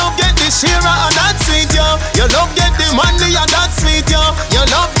 You love get the Shira and that sweet, yo. You love get the money and that sweet, yo. You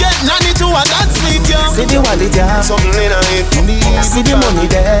love get nanny too and that sweet, yo. See the wallet, yeah. Something in a it. See the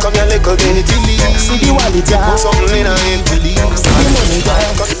money there. Come here little bit. See the wallet, yeah. Something in a it. See the money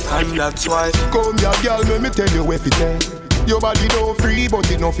there. And that's why come here girl, let me tell you where it is. Your body no free but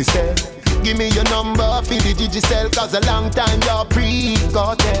enough is there. Give me your number for the Digicel. Cause a long time you're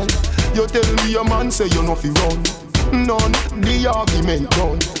pre-cartel. You tell me your man say you no fi run. None, the argument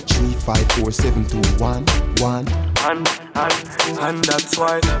done. 3, 5, 4, 7, 2, 1, 1. And that's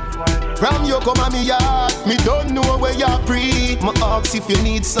why from you come at me yard. Me don't know where you're pre. Me ask if you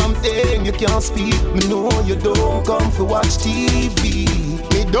need something you can't speak. Me know you don't come for watch TV.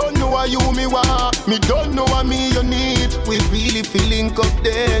 Me don't know what you me want. Me don't know what me you need. We really feeling up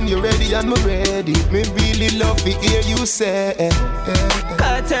then. You ready and me ready. Me really love to hear you say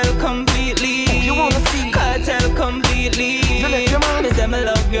Cartel completely. You wanna see Cartel completely. Me say me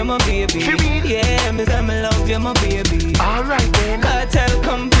love you my baby. Yeah, me say me love you my baby. Alright then. Cartel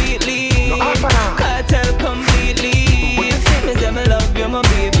completely. Cartel completely. Me say me love you my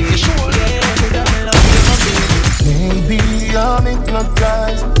baby. Yeah, me say me love you my baby. Maybe I'm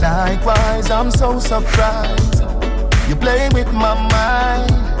hypnotized. Likewise, I'm so surprised. You play with my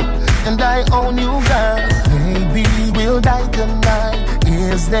mind, and I own you, girl. Maybe we'll die tonight.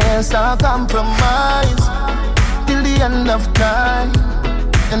 Is there some compromise till the end of time?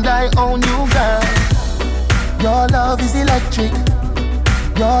 And I own you, girl. Your love is electric.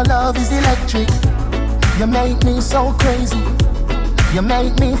 Your love is electric. You make me so crazy. You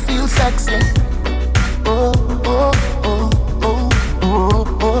make me feel sexy. Oh, oh, oh, oh, oh,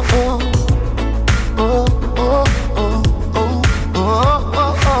 oh, oh. Oh, oh, oh, oh, oh,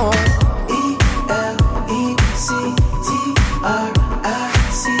 oh, oh. E-L-E-C-T-R-I-C.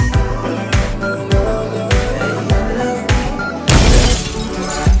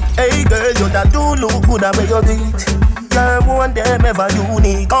 Hey girl, you that do look good at where you beat. Girl, one them ever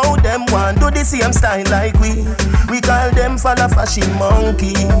unique. How them want do the same style like we. We call them follow fashion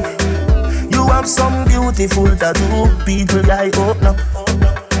monkey. You have some beautiful tattoo. People like open up.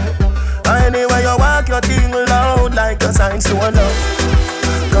 Anyway you walk your thing loud like a sign to love.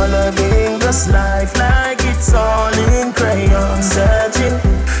 Coloring this life like it's all in crayon. Searching,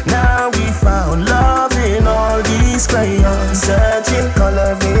 now we found love in all these crayons. Searching,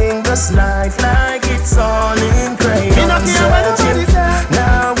 coloring this life like it's all in crayon. Searching,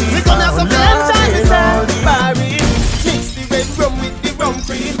 now we found love in all these. Mix the red rum with the rum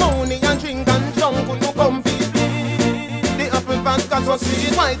free. Honey and drink and drunk when you come feel. The apple vodka so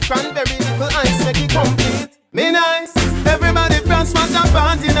sweet. White cranberry, little ice make it complete. Me nice, everybody from smash and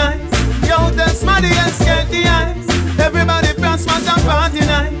party nice. Yo, tell somebody else get the ice. Everybody from smash and party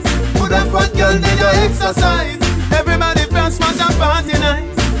nice. Put a foot girl then you exercise. Everybody from smash and party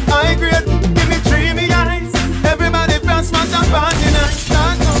nice. I agree, give me dreamy eyes. Everybody from smash and party nice.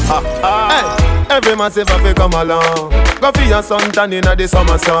 Hey, every massive have to come along. Go for your suntan in the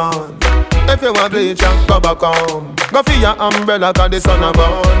summer sun. If you want bleach, go back home. Go for your umbrella cause the sun a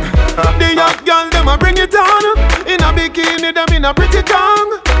burn. The young girl, them a bring it on. In a bikini, them in a pretty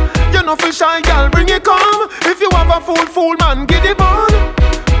tongue. You know for shy girl, bring it come. If you have a fool man, get it on.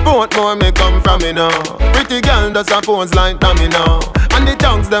 Both more may come from me now. Pretty girl does a pose like dummy now. And the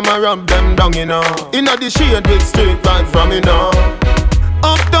tongues, them a rub them down, you know. In a the shade with street vibes from me now.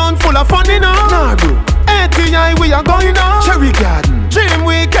 Uptown full of fun, you know. Nah, bro. ATI, we are going on. Cherry Garden, Dream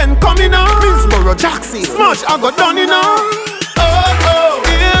Weekend coming on. Minsboro, Jackson, Smash, I got done, you know. Oh, oh,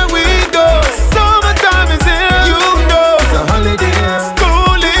 here we go. Summertime is here, you know. It's a holiday.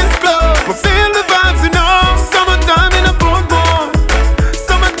 School is closed. We feel the vibes, you know. Summertime in a Portmore.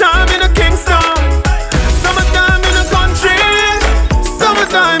 Summertime in a Kingston. Summertime in a country.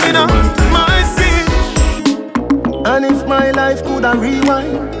 Summertime in a my city. And if my life could have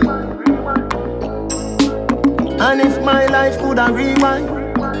rewind. And if my life could have rewind.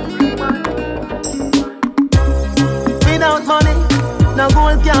 Without money, no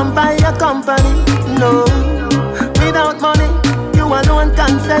gold can buy a company. No. Without money, you alone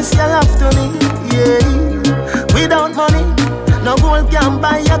confess your love to me. Yeah. Without money, no gold can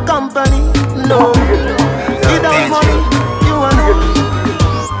buy a company. No. Without money, you alone.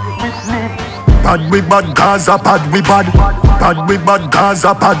 Bad we bad, Gaza bad we bad. Bad we bad,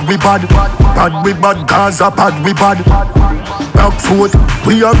 Gaza bad we bad. Bad we bad, Gaza bad we bad. Back foot,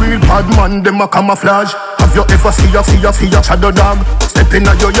 we a real bad man, them a camouflage. Have you ever see a shadow dog? Step in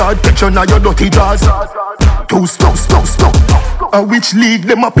your yard, catch on your dirty jaws. Too slow. A which league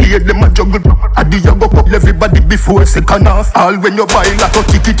them a play, them a juggle. A the you go couple everybody before second half. All when you buy like a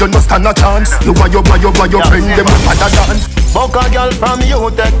ticket, you no stand a chance. You and your friend, them a father dance. Fuck a girl from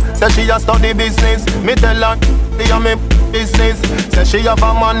UTech, say she a study business. Me tell her, they a me business. Say she have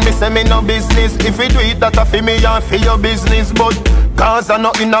a man, me say me no business. If you do it, that a fi me and fi your business. But cause I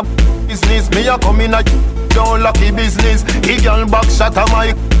not in a business. Me a come in a don't lucky business. He girl back shot a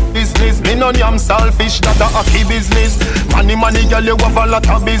my business. Me no yam selfish, that a hacky business. Money girl, you have a lot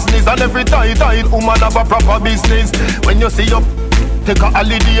of business. And every tight woman have a proper business. When you see your take a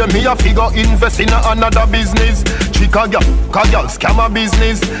holiday, me a figure invest in another business. Trick a girl, scam a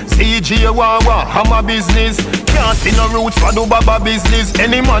business. CJ Wawa, hammer business. Can't see no roots for do baba business.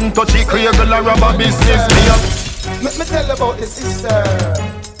 Any man touch it, create a rubber business. Let me tell about the sister.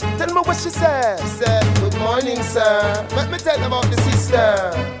 Tell me what she said. Said, good morning, sir. Let me tell about the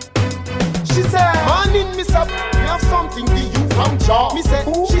sister. She said, morning, Miss Up. We have something for you from Jaw. Me said,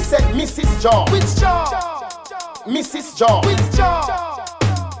 who? She said, Mrs. Jaw. Which Jaw? Mrs. Jaw. Which Jaw?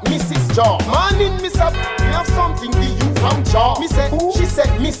 Mrs. Jaw. Morning, Miss Up. We have something for you from Jaw. Me said, who? She said,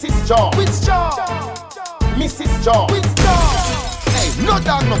 Mrs. Jaw. Which Jaw? Mrs. Jaw. Which Jaw? Hey, no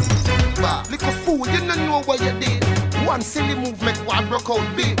dog, no. Like a fool, you don't know what you did. One silly movement, one broke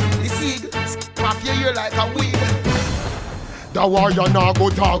out big. The seed, off your ear like a weed. That why you nah go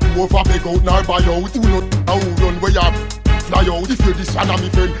talk over big out nor buy out. Who not who run where you fly out. If you this one of me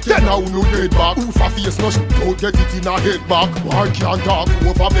friend, then how no dead back. Who for face no shit out, get it in a head back. Why can't talk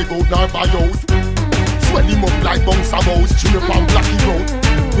over big out nor buy out. Swell him up like bounce a mouse. Chip and black him out.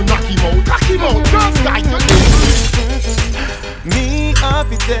 You knock him out, crack him out. Girls guy, you me have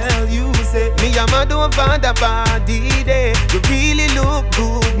to tell you, say me a mad over another body there. You really look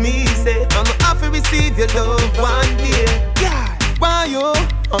good, me say. I'm happy to receive your love one day. Yeah, why you?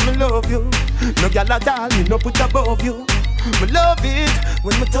 I'ma love you. No girl at all, me no put above you. Me love it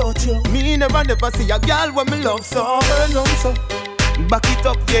when me touch you. Me never see a girl when me love so. Turn on so, back it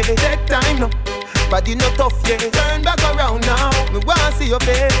up, yeah. Take time now. Body not tough, yeah. Turn back around now. Me wanna see your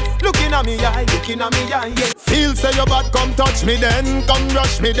face. Looking at me eye, yeah. Feel say your bad, come touch me then. Come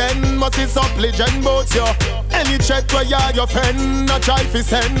rush me then. Must is up legend both you. Any check where you are your friend. No try fi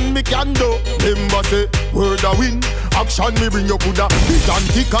send me can do. Remember say, word a win. Action me bring your Buddha. Big and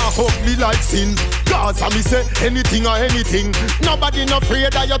thick and ugly like sin. Cause I me say, anything or anything. Nobody not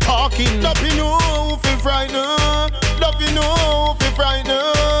afraid that you're talking. Don't you know fi frightened. Don't you know fi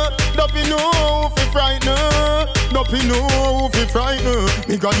frightened. Don't you know fi frightened. Don't you know fi frightened.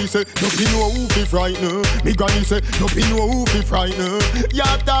 Me granny say, don't you know who fi frightened. Me granny say, don't you know who fi frightened. You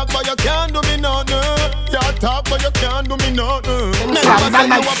talk but you can't do me nothing. You talk but you can't do me nothing.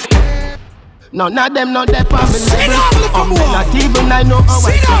 None of them know they on me level. Not even I know how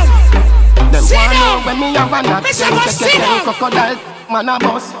I feel. Them wanna know when me have a knock. Take crocodile, man a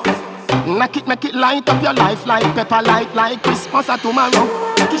boss. Make it light up your life like pepper light like Christmas or tomorrow.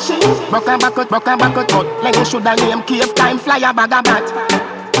 Broke and back out, but let me should have name cave time fly a bag of bat.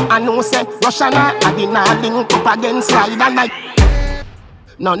 I know say Russian I did not link up against slide and like.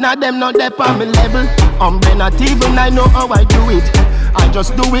 None of them know they on me level. Not even I know how I do it. I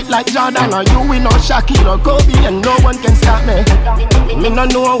just do it like Jordan or you, we know Shaquille or Kobe, and no one can stop me. Me no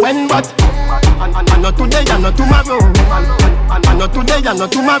know when, but I know today, I know tomorrow. I know today, I know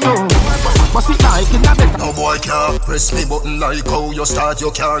tomorrow. What's it like in the bed? No boy can't press me button like how you start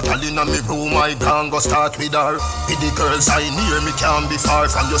your car. Girl in a me room, I can go start with her. With the girls I near me can't be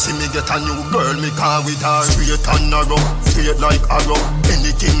far from. You see me get a new girl, me can't with her. Straight and narrow, straight like arrow.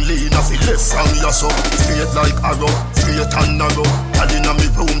 Anything lean off it left from your soul. Straight like arrow, straight and narrow. Girl in a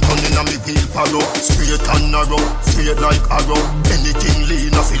me room, turn in a me wheel palo. Straight and narrow, straight like arrow. Anything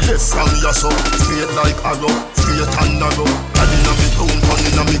lean off it left from your soul. Straight like arrow, straight and narrow. Girl in a me room, turn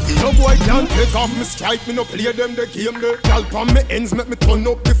in a me wheel. No boy can't take off me strike, me no play them the game there. Girl from me ends make me turn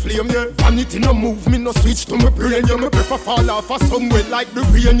up the flame, yeah. Vanity no move, me no switch to my brain, yeah. Me prefer fall off a somewhere like the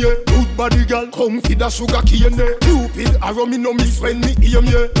rain, yeah. Good body girl, come feed a sugar cane, yeah. Cupid arrow me no miss when me aim,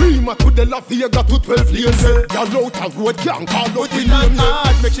 yeah. Prima to the La Vega to 12 lanes, yeah. Girl out a road can't call out the name,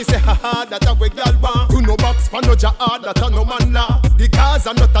 yeah. Make she say ha ha, that a way girl want. You no box pan no ja hard, that a no man law. The cars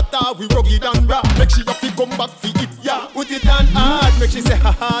are not a tar, we rugged and raw. Make she have to come back for it, yeah. Put it on hard, make she say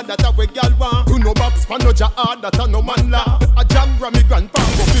ha ha, that a way girl want. You no box pan no ja hard, that a no man law. A jambra me grandpa,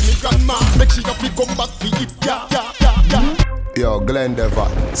 go for me grandma. Make she have to come back for it, yeah. Yo,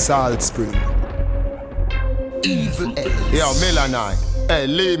 Glendever, Salt Spring. Evil Yo, Melanite. Hey,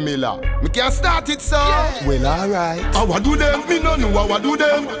 Lee Miller. Me can't start it, so yeah. Well, alright. I wa do them, me no know I wa do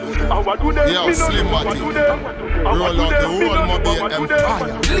them. Yo, Slim Matty. Roll out the whole Mobile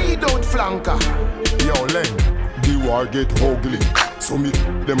Empire. Lead out flanker. Yo, Len, the war get ugly. So me,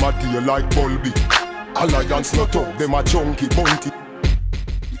 them a deal like Bulby. Alliance not up, them a junkie bunty.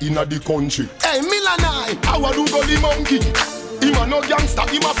 Inna the country. Hey, Milanai. I wa do go the monkey. Him a no gangster,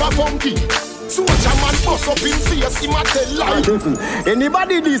 him a fa funky. Soldier man bust up in face, him a tell lie.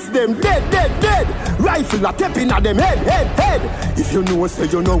 Anybody this them dead. Rifle a tapping at them head. If you know say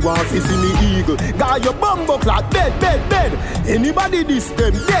you no want to see me eagle, got your bumbo clock dead. Anybody this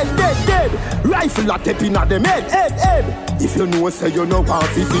them dead. Rifle a tapping at them head. If you know say you no want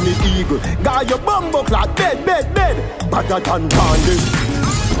to see me eagle, got your bumbo clock dead. Better than bandit.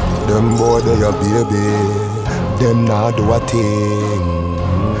 Them boy they a baby, them nah do a thing.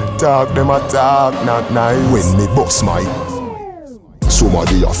 Talk them a talk, not nice. When me boss my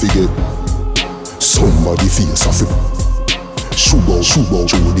somebody a figure, somebody face a figure. Shoot out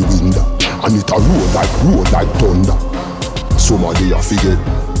through the window, and it a roll like thunder. Somebody a figure,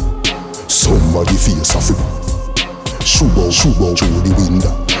 somebody face a figure. Shoot out through the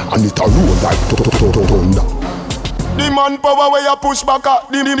window, and it a roll like thunder. The manpower where you push back at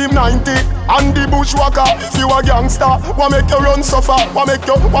the 90 and the bushwhacker. If you a gangster, what make you run suffer? What make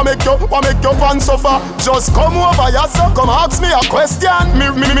you van suffer? Just come over here, sir. Come ask me a question. Me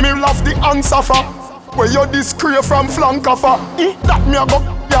love the answer for. Where you discreet from flank offer. That me a go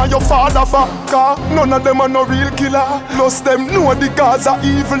and your father for. Cause none of them are no real killer. Plus them know the cause of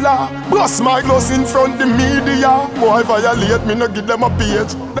evil. Blast my gloves in front the media. Boy violate me, no give them a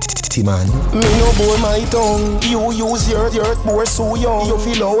page. Man. Me no bore my tongue. You use your bore so young. You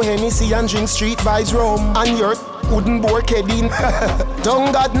feel how Hennessy and drink street vibes rum. And your wooden boar kedding.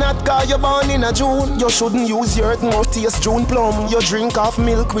 Don't God not cause you born in a June. You shouldn't use your earth more taste June plum. You drink half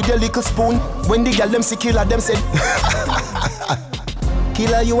milk with your little spoon. When the girl them see killer them said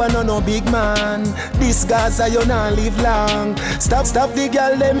Killer, you are no big man. This Gaza, you not live long. Stop the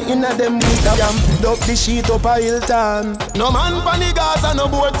girl them inna them with the jam. Up the sheet up a Hilton. No man pan the Gaza, no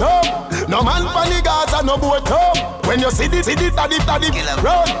boat up. No man pan the Gaza, no boat up. When you see the daddy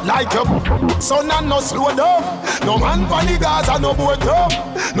run like your son and no slow down. No man pan the Gaza, no boat up.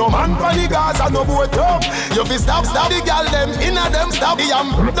 No man pan the Gaza, no boat up. You fi stop the girl them inna them stop the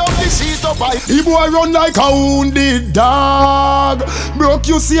jam. Up the sheet up a. The boy run like a wounded dog. Broke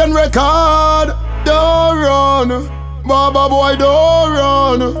you see and record. Don't run, Baba boy, don't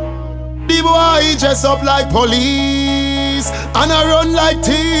run. The boy dress up like police and I run like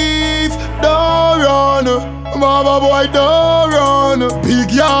thief. Don't run, Baba boy, don't run.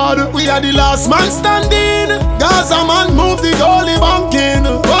 Big yard, we are the last man standing. Gaza man move the goalie banking.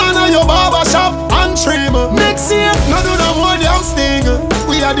 Wanna your barber shop and trim. Next year, no do no more damn sting.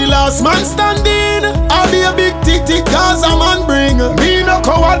 We are the last man standing. I'll be a big tick Gaza man bring. Me no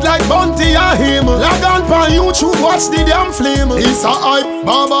coward like Bunty or him. Log on pan YouTube, watch the damn flame. It's a hype,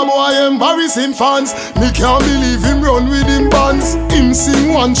 Baba boy embarrassing fans. Me can't believe him run with him bands. Him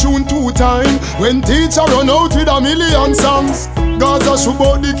sing one tune 2 times. When teacher run out with 1,000,000 songs. Gaza should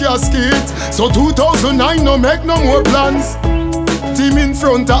out the casket. So 2009 no make no more plans. Team in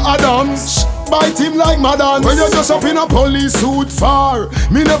front of Adams. Bite him like Madden. When you just up in a police suit far.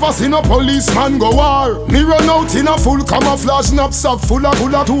 Me never seen a policeman go war. Me run out in a full camouflage knapsack full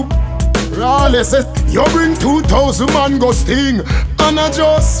of tube. Raleigh says, you bring 2,000 man go sting. And I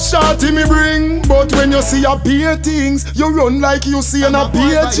just shot him me bring. But when you see a peer things, you run like you see an a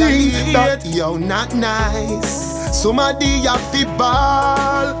peer thing. That yo not nice. Somebody a fi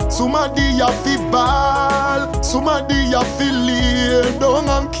ball. Somebody a fi ball. Somebody a fi lay down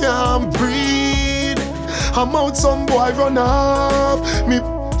and can't breathe. I'm out some boy run off. Me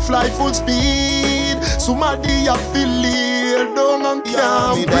fly full speed. Somebody a fi lay down and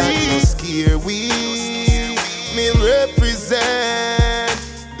can't breathe. Scare we. Me represent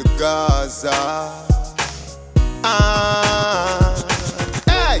the Gaza.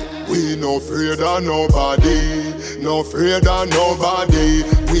 Hey, we no afraid of nobody. No afraid of nobody.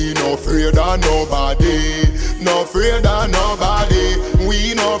 We no afraid of nobody. No afraid of nobody.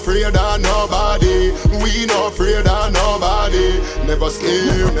 We no afraid of nobody. We no afraid of nobody. Never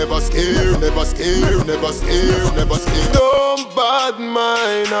scare, never scare, never scare, never scare, never scare. Don't bad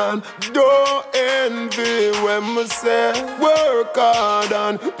mind and don't envy when me say work hard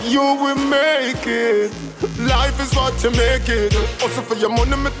and you will make it. Life is what you make it. Also for your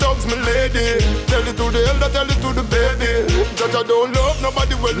money, me thugs, me lady. Tell it to the elder, tell it to the baby. Judge, I don't love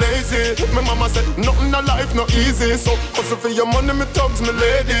nobody, we're lazy. My mama said nothing in life not easy. So also for your money, me thugs, me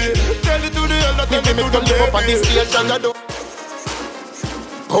lady. Tell it to the elder, tell it to the baby.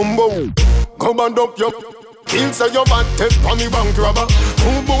 Come and up your kill say your bad take for me bank robber.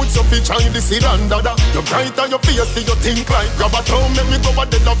 Who boots up each eye the seed and dada. You bright on your face till you think like grabber. Don't make me go a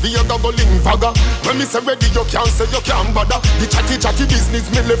dead of your gobbling fagger. When me say ready you can't say you can't bother. The chatty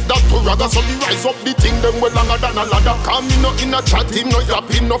business me left that to ragga. So me rise up the thing them well longer than a ladder. Cause me no in a chatting, no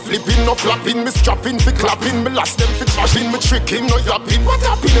yapping, no flipping, no flapping. Me strapping fi clapping, me last them fi trashing. Me tricking, no yapping. What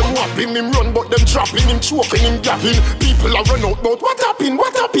happen? Them whopping, him run but them trapping, him choking, him gapping. People are run out but what happen?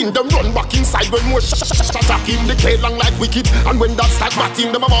 What happen? Them run back inside when more attacking. The K long like wicked. And when that start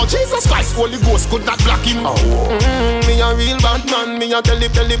batting them about Jesus Christ, Holy Ghost could not block him. Me a real bad man. Me a tell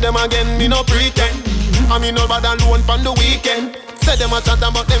them again. Me no pretend. I me no bad alone from the weekend. Say them a chat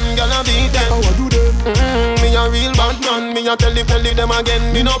about them gonna beat them. How I do them? Me a real bad man. Me a tell them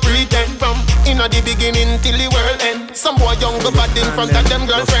again. Me no pretend. From inna the beginning till the world end. Some boy young go bad in front of them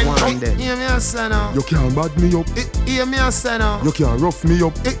girlfriend. Hear me a say now. You can't bad me up. Hear me a say now. You can't rough me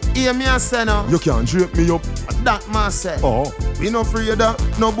up. Hear me a say now. You can't drape me up. That man say. Oh. We no afraid of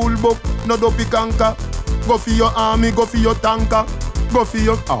no bullbuck, no dopey canker. Go for your army, go for your tanker. Go for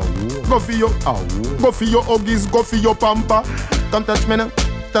your ow. Go for your ow. Go for your huggies, go for your pamper. Come touch me now,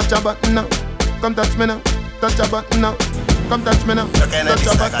 touch a button now. Come touch me now, touch a button now. Come touch me now, touch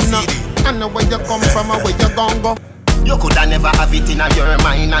a button now. I know where you come from and where you gon' go. You coulda never have it in your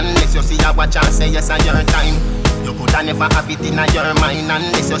mind unless you see a watch and say yes at your time. You coulda never have it in your mind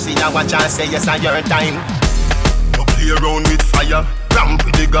unless you see a watch and say yes at your time. You play around with fire. Ramp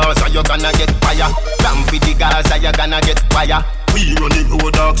with the Gaza, you gonna get fire. Ramp with the Gaza, you gonna get fire. We running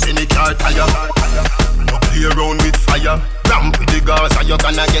road dogs in the car tire. You play around with fire. Ramp with the Gaza, you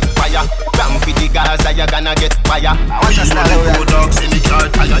gonna get fire. Ramp with the Gaza, you gonna get fire. We running road dogs in the car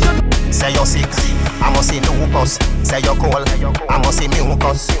tire. say you're sick. I must see lupus. Say you're cold, I must see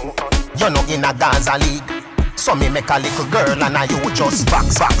mucus. You're not in a Gaza league. So me make a little girl and you just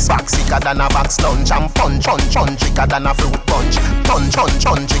box sicker than a box lunch and punch tricker than a fruit punch. Punch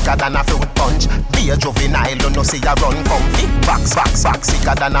tricker than a fruit punch. Be a juvenile, you know see ya run comfy. Box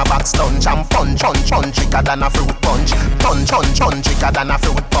sicker than a box lunch and punch tricker than a fruit punch. Punch tricker than a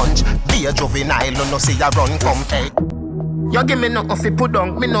fruit punch. Be a juvenile, you know see ya run comfy. You give me nothing fi put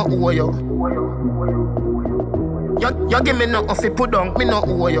down, me no owe you. You give me nothing fi put down, me no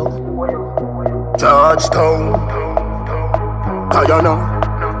owe you. Georgetown, Guyana,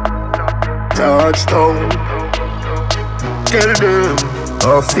 Georgetown. Tell them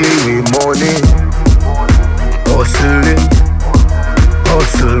I feel me money, hustling,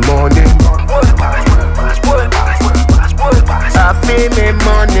 hustle money. I feel me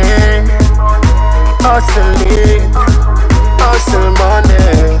money, hustling, hustle money.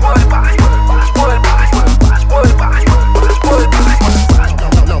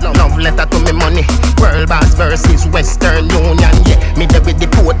 Love letter to me money. World Boss versus Western Union. Yeah, me there with the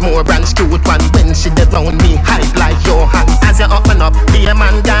Portmore branch cute one. When she dey round me, hype like Johan. As you open up, be a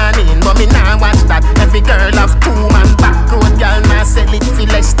man gone in. But me nah watch that. Every girl have 2 man back road. Girl nah sell it for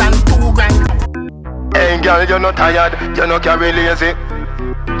less than 2 grand. Hey girl, you're not tired, you're not carry lazy.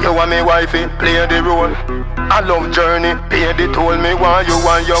 You want me wifey, play the role. I love journey, pay the toll. Me want you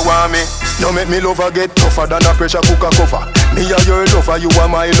want me. You make me lover get tougher than a pressure cooker cover. Me a your lover, you are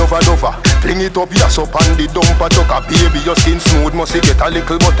my lover dover. Fling it up, yes up on the dumper chucker. Baby, your skin smooth, must get a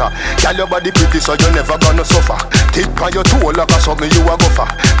little butter. Girl, your body pretty, so you never gonna suffer. Thick on your toe like a something you a go for.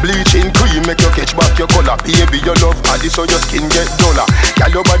 Bleaching cream make you catch back your color. Baby, your love body, so your skin get duller.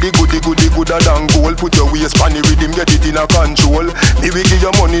 Girl, your body gooder than gold. Put your waist on the rhythm, get it in a control. Me will give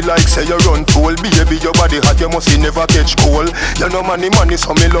you money like say you run toll. Baby, your body hot, you must never catch cold. You know money,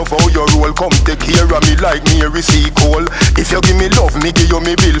 so me love how you roll. Come take care of me like me receive coal. If you give me love, me give you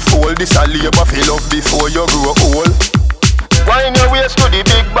me bill full. This a labor for love before you grow old. Wind your waist to the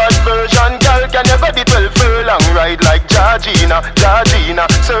big bad version. Girl, can you body 12 furlong ride like Georgina.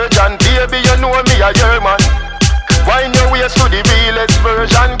 Surgeon, baby, you know me a your man. Wind your waist to the realest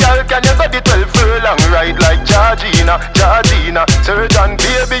version. Girl, can you body 12 furlong ride like Georgina. Surgeon,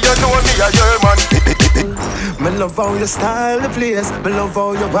 baby, you know me a your man. Me love how you style the place. Me love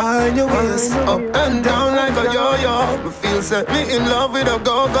how you wind your waist up and down like a yo-yo. Me feel set me in love with a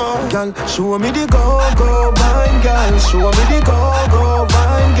go-go. Girl, show me the go-go wine, girl. Show me the go-go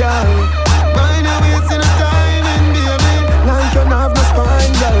wine, girl. Wind your waist in a timing, baby. Like you have no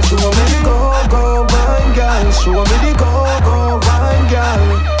spine, girl. Show me the go-go wine, girl. Show me the go-go wine, girl.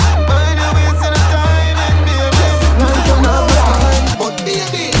 Wind your waist in a timing, baby. Like you have no spine. But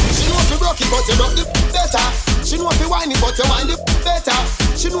baby, she know if you rock it, but you rock the better. She know if you whine it, but you whine it better.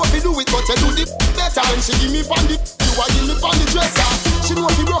 She know if you do it, but you do the better. When she give me on the, you a give me on the dresser. She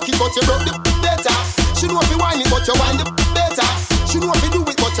know if you rock it, but you rock the better. She know if you whine it, but you whine the better. She know if you do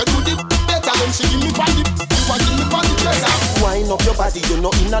it, but you do the better. When she give me on the, you a give me on the dresser. Wind up your body, you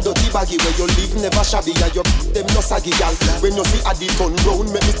know in a dirty baggy where you live never shabby and you them no saggy gal. When you see a the turn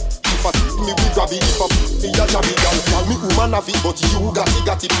round, make me if I me we grab it if I me a jabby gal. Me woman have it, but you got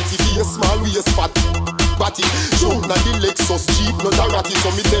it pretty face, small waist, fat body. Show na the Lexus Jeep, not a ratty. So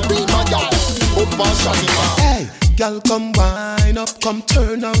me tell me my gal, up and shotty. Hey, gal come wind up, come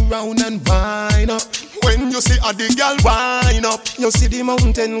turn around and wind up. When you see a the gal wind up, you see the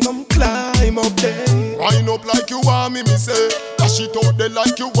mountain come climb up there. Wind up like you want me say. Dash it out there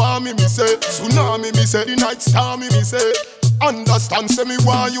like you want me say. Tsunami me say, the night star me say. Understand say me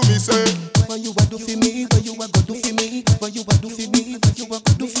why you me say. What you a do for me? What you a go do for me? What you a do for me? What you a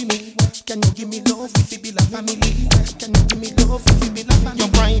go do for me? Can you give me love if it be like family? Can you give me love if it be like family? Your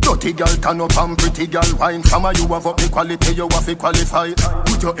brain dirty girl turn up and pretty girl wine. From a you have up the quality, you have to qualify.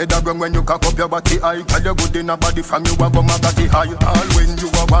 Put your head around when you cock up your body high. Tell you good in a body from you have my body high. All when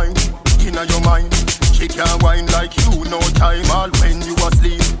you are wine, inna your mind. She can't wine like you no time. All when you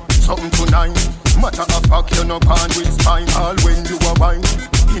asleep, something tonight. Matter of fact, you no pan with spine. All when you are wine,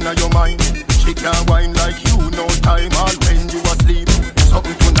 inna your mind. She can't wine like you no time. All when you asleep,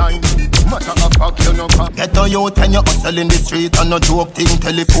 something tonight. Matter of fact, you no pan. Get a youth and you hustle in the street. And no joke thing,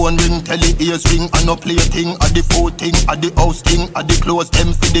 telephone ring, tele ears ring. And no play thing, at the food thing, at the house thing, at the clothes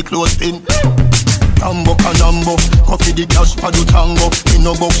them for the clothes pin. Tambo canambo, coffee the cash for the tango. In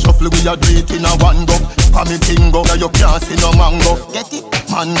no box shuffle we a do it in a one go. For me tingo, now you can't see no mango. Get it,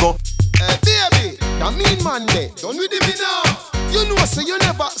 mango. Hey baby, that mean man there, done with it now. You know say you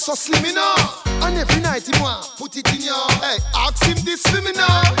never so slim enough. And every night he want put it in your. Hey, ask him this for me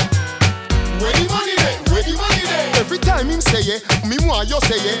now. Where the money there? Where the money there? Every time him say yeah, me want you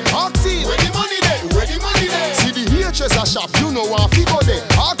say yeah. Ask him. Where the money there? Where the money there? See the HS a shop, you know what he go there.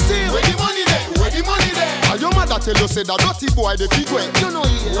 Ask him. Where the money there? Where the money there? And your mother tell you say that dirty boy the big way. You know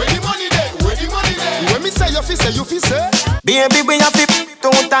here. Where the money there? Where the money there? When me say you fi say, you fi say. Baby, we have to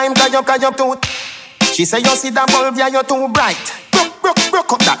 2 times, cause you too. She say you see that bulb, yeah, you're too bright.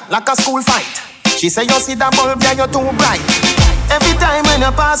 Broke up that like a school fight. She say you see that bulb, yeah, you're too bright. Every time when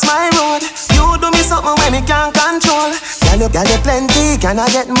you pass my road, you do me something when me can't control. Girl, you plenty, can I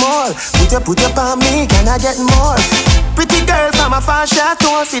get more? Put your on me, can I get more? Pretty girl from a far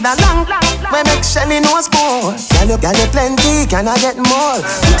chateau, see that long, when make Shelly nose more. Girl, you plenty, can I get more?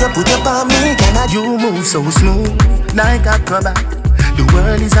 Put your on me, can I? You move so smooth, like a acrobat. The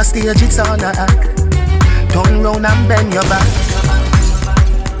world is a stage, it's all a act. Turn round and bend your back.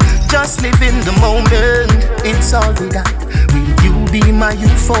 Just live in the moment, it's all we got. Will you be my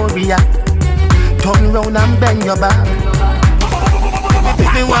euphoria? Turn round and bend your back.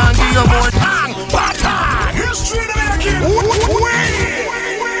 Me want give you more. History to make it.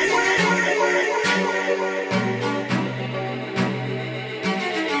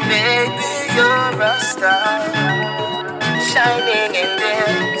 Baby, you're a star, shining in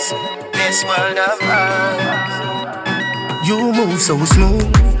this world of ours. You move so smooth,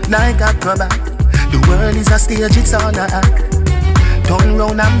 like acrobat. The world is a stage, it's all a act. Turn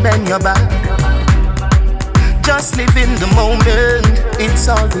round and bend your back. Just live in the moment, it's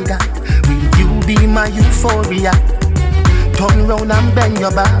all we got. Will you be my euphoria? Turn round and bend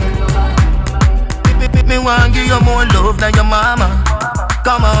your back. Me want give you more love than your mama.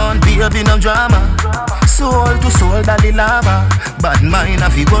 Come on, baby, no drama. Soul to soul, daddy lava. Bad mind, I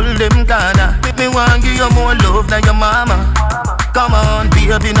feel hold them corner. Me want give you more love than your mama. Come on,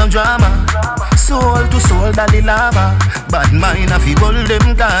 baby, no drama. Soul to soul, daddy lava. Bad mind, I feel hold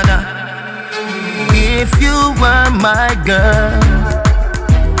them corner. If you were my girl,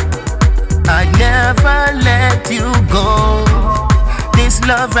 I'd never let you go. This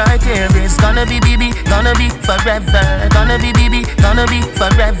love right here is gonna be BB, gonna be forever. Gonna be BB, gonna be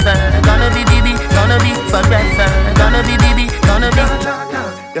forever. Gonna be BB, gonna be forever. Gonna be BB, gonna be.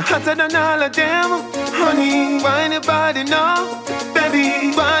 You're hotter than all of them, honey. Why anybody know?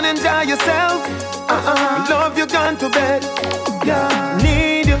 Baby, go and enjoy yourself. Love you gone to bed. Yeah,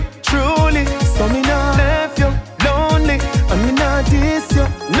 need you truly. So me not left you lonely. And me not diss you.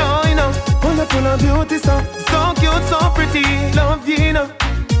 No, you know, full of beauty, so cute, so pretty. Love you, you know.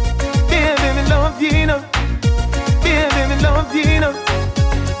 Baby, me love you, you know. Baby, me love you, you know.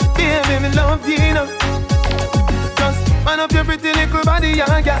 Baby, me love you, you know. Just man up your pretty little body,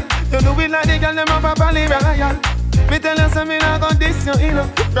 yeah, yeah. You know we like the girl, them up a Bali Royal. Me tell you something, I got this, you know.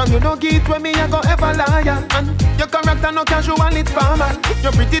 From you no get with me, I go ever loyal. And your character no casual, it's formal.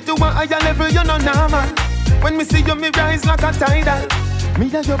 You're pretty to a higher level, you're not normal. When me see you, me rise like a tidal. Me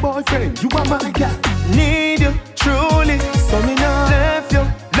and your boyfriend, you are my girl. Need you, truly. So me not left you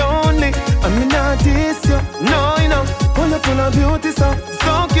lonely. And me not diss you, no, you know. Full of beauty, so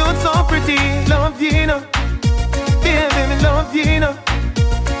cute, so pretty. Love you, you know. Baby, me love you, you know.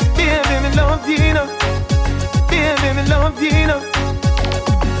 Baby, me love you, you know. Baby, me love you, you know.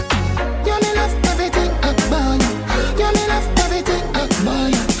 Yeah, me love everything about you. Yeah, me love everything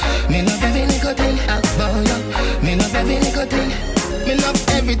about you. Me love every little thing about you. Me love every little thing. Me love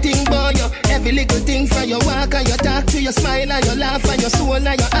everything about you. Every little thing from your walk and your talk to your smile and your laugh and your soul and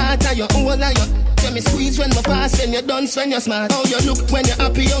your heart and your whole and your. When me squeeze when me pass, when you're done, when you're smart. How you look when you're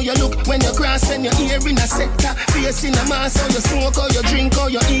happy, how you look when you cross, when you're here in a sector, face in a mask. How you smoke, how you drink, how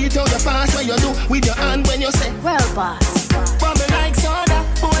you eat, how you fast. What you do with your hand when you say, well, boss. But me like soda,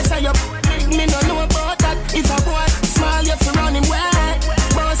 boy say you me no know about that. If a boy smile, you fi run him wet.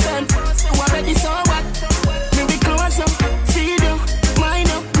 Boss them, you already saw what. Me be close you, feed you, mind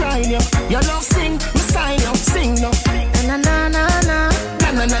you, grind you. Your love sing, me sign you, sing no. Na na na na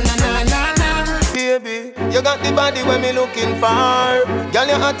na na na na na. Baby, you got the body when me looking for. Girl,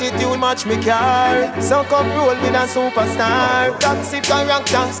 your attitude match me car. So come roll with a superstar. Taxi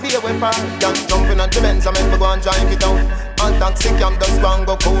character, stay away far. Girl, jumping on the Benz, I make me go and drive it out. On taxi cam, just go and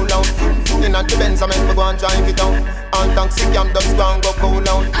go cool out. In on the Benz, I make me go and drive it out. On taxi cam, just go and go cool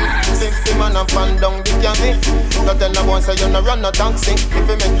out. 50 man and fan down the cabin. Don't tell no one say you no run no taxi. If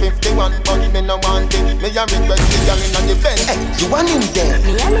you make 51, but me no want it. Me a request the girl in on the Benz. Hey, you want him there?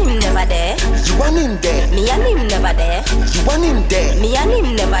 Me and him never there. You want him him there. Me and him never there. You want him there. Me and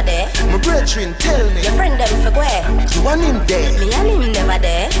him never there. My brethren, tell me. Your friend them for where? You want him there. Me and him never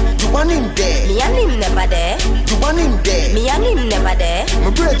there. You want him there. Me and him never there. You want him there. Me and him never there.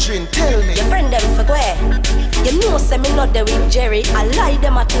 My brethren, tell me. Your friend them for where? You know say me not there with Jerry. I lie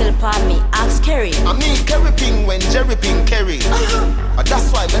them a tell upon me. Ask Kerry. I mean Kerry Ping when Jerry Ping Kerry.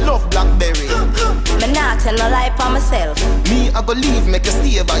 That's why me love Blackberry. Me not tell no lie for myself. Me I go leave, make you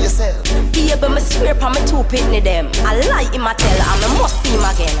stay by yourself. Baby, me swear upon me two pitney them. I lie him a tell and me must see him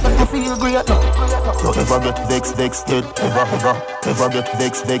again. I feel great now. You ever get vexed, dead. Ever get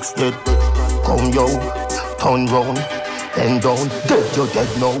vexed, dead. Come yo, turn round, bend down, dead you dead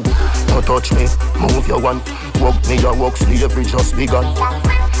now. No touch me, move your one. Walk me your walk, slavery just begun.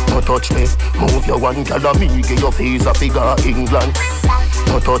 No touch me, move your one. Girl, me give your face a figure England.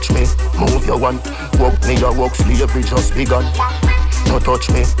 No touch me, move your one. Walk me your walk, slavery just begun. No touch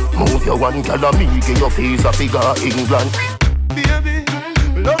me, move your one. Girl, me give your face a figure England. Baby,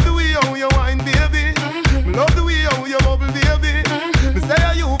 love the way how you wine, baby. Love the way how you bubble, baby. Me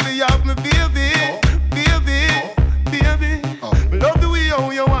say you be have me, baby. Love the way how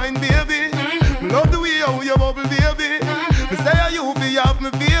you wine, baby. Love the way how you bubble, baby. Me say you be have me,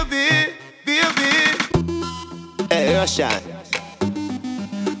 baby. Hey, Russian.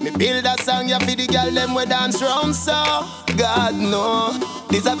 Me build a song ya for the girl them we dance round so. God no,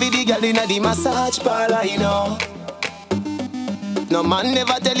 this a for the girl inna the massage parlor, you know. No man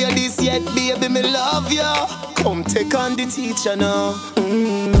never tell you this yet, baby, me love you. Come take on the teacher now.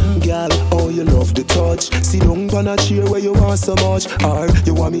 Girl, oh you love the touch. Sit down on a chair where you want so much. Or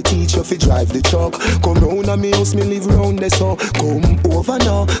you want me teach you fi drive the truck. Come round a me house, me live round there so. Come over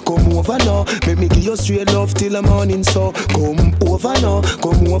now. Make me give you straight love till the morning so. Come over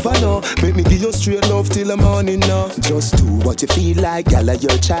now. Make me give you straight love till the morning now. Just do what you feel like, girl, of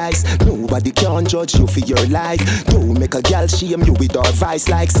your choice. Nobody can judge you for your life. Don't make a girl shame you with our vice.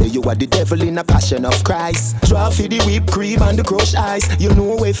 Like say you are the devil in a passion of Christ. Draw for the whipped cream and the crushed ice. You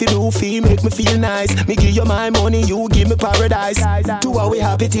know if you do feel, make me feel nice. Me give you my money, you give me paradise. Do how we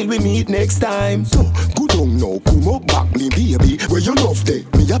happy till we meet next time. So, good on now, come up back me baby. Where you love day,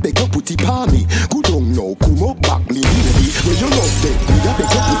 me a beg you put it on me. Good on now, come up back me baby. Where you love day, me a beg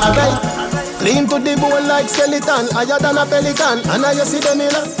you put it on me. Lean to the bone like skeleton, higher than a pelican. And I you see the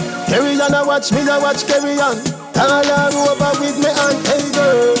mirror. Carry on a watch, me a watch carry on. All over with me and hey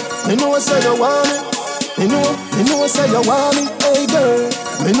girl, me know say you want me. Me know say you want me, hey girl.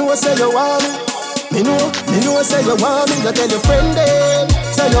 Me know say you want me. Me know say you want me. You tell your friend them,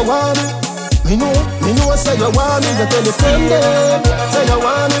 say you want me. Me know say you want me. You tell your friend them, say you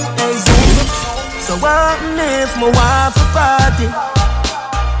want me. Hey, so what if my wife a party?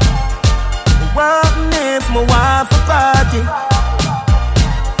 What if my wife a party?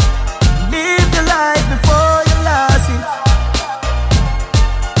 Live your life before you lost it.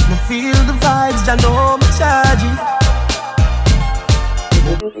 Me feel the vibes, I know me charge it.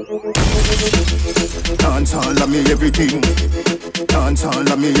 Dance all of me everything. Dance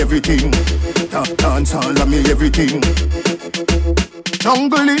all of me everything. Dance all of me everything.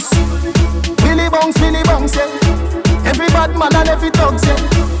 Jungle is Billy Bounce, yeah. Every bad man and every dog, yeah.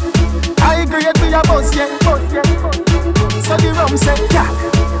 I agree with your boss, yeah. So the rum say, yeah.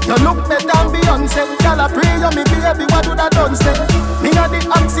 You look better than Beyonce. Girl, I pray you me baby, what do that done say? Me a the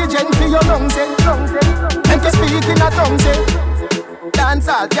oxygen for your lungs, yeah. Make you speak in a tongue, say.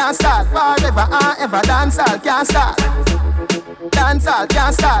 Dancehall can't start forever and ever. Dancehall can't start. Dancehall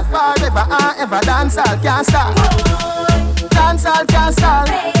can't start forever and ever. Dancehall can't start. Dancehall can't start.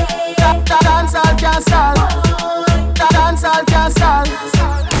 Dancehall can't start. Dancehall can't start.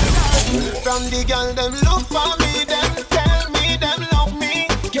 From the girl them look for me, them tell me them love me.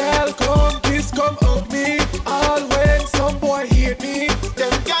 Girl come kiss, come hug me. All when some boy hate me,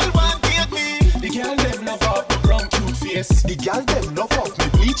 them girl want hate me. The girl them love up the brown cute face. The girl them love up me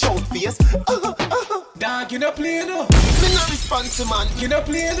bleach out face. Dog, you no play no. Me no response man. You no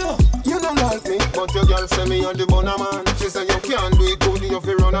play no. You don't like me, but your girl say me on the bonner man. She say you can't do it good, you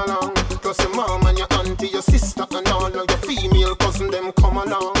fi run along. Plus your mom and your auntie, your sister and all of your female cousin them come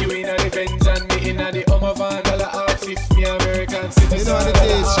along. You inna the Benz and me inna the Hummer van. All I ask if me American citizen. You know what it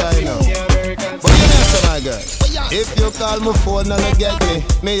is, China. But you know so my girl. If you call my phone and you get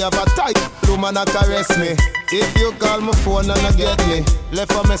me have a tight woman a caress me. If you call my phone and you get me,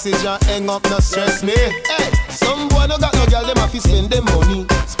 left a message and hang up, no stress me. Hey, some boy no got no girl, them have to spend them money.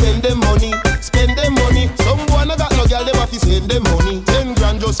 Spend them money. Some boy no got no girl, them have to spend them money. 10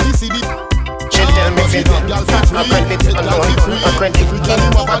 grand just to see the. She tell me say no, I credit alone, I credit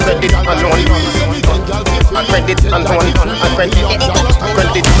alone, I credit alone, I credit alone, I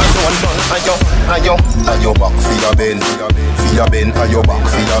credit alone, I yo. and your back for your bend, for your bend, and your back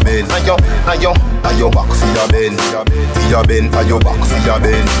for your bend, and your back for your bend, for your bend, and your back for your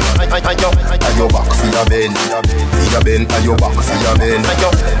bend, and your back for your bend, for your bend, and your back for your bend, and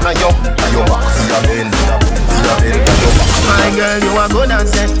your back for your bend, for your bend, and your back. My girl, you are good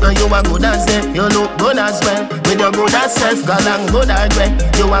as it, and you are good as it. You look good as well, with your good as self, girl, and good as well.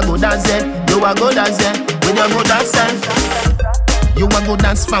 You are good as it, you are good as it, with your good as self. You are good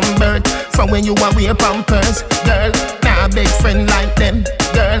as from birth, from when you are wear pampers, girl. Nah, big friend like them,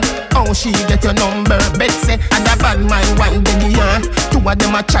 girl. How she get your number? Betsy and a bad mind one baby yearn. Two of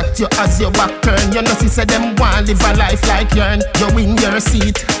them a chat you as your back turn. You know she say them want live a life like yourn. You in your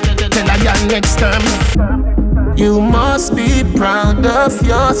seat, tell a girl next term. You must be proud of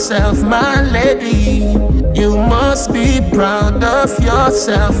yourself, my lady. You must be proud of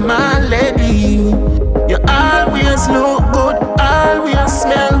yourself, my lady. You always look good, always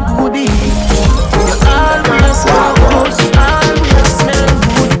smell goody. You always look good, always smell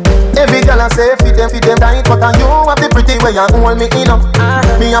good. Every girl I say fit them tight, but you have the pretty way you hold me in up.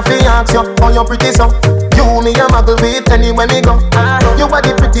 Me a fi ask you, how you pretty so? You me a muggle with anywhere me go. You are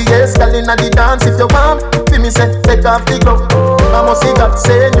the prettiest girl inna the dance. If you want, feel me say take off the glove. I must see God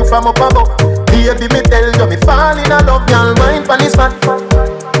send you from up above. Baby me tell you me fall in love. Y'all mind pon this fat,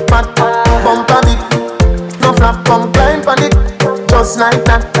 fat, bump a bit. No flap, come climb pon it, just like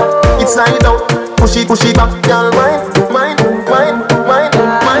that. It's side out, push it back. Y'all mind, mind, mind, mind,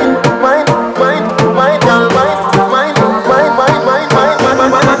 mind, mind, mind, mind. Y'all mind, mind, mind, mind, mind, mind,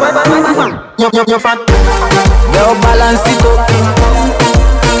 mind. You're fat. Girl, balance it up.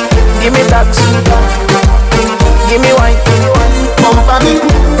 Give me that. Give me wine. Bump a bit.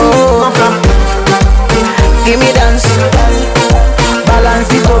 Oh, no flap. Give me dance.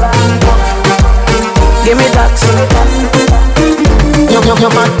 Balance it up. Give me that.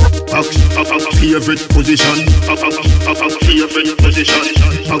 You're fat. Favorite position. Favorite position.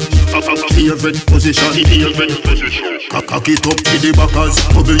 Favorite position. Cock it up to the backers.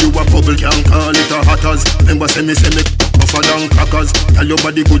 Bubble you a bubble, can't call it a hatters. Remember say me tougher than crackers. Tell your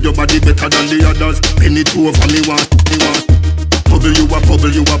body good, your body better than the others. Penny two over me want. Bubble you a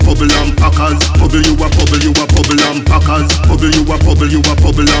bubble and packers. Bubble you a bubble and packers. Bubble you a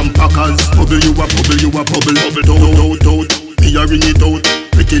bubble and packers. Bubble you a bubble. Don't. Me a ring it out.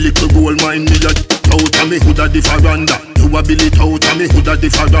 Pretty little gold mine me a out. And me hood a the veranda. You a bill it out. And me hood a the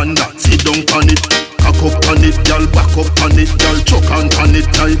veranda. Sit down on it. Cock up on it, y'all back up on it, y'all choke on it,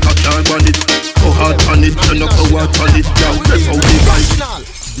 like a car on it. Go hard on it, you know go hard on it, y'all ref out the guy.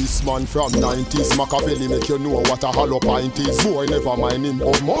 This man from 90s, Machiavelli make you know what a hollow pint is. Boy, never mind him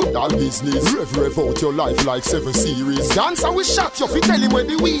of modal business. Rev out your life like 7 series. Dancer we shot you, fi tell him where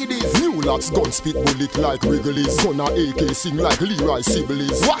the weed is. New lots gun spit bullet like Wrigley's. Gonna AK sing like Leroy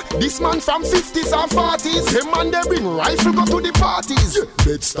Sibbles. What? This man from 50s and 40s. Them man they bring rifle go to the parties. Yeah.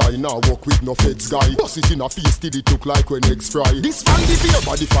 Bed-Stuy now walk with no feds guy. Bust it in a face till it look like when eggs fry. This fan the beer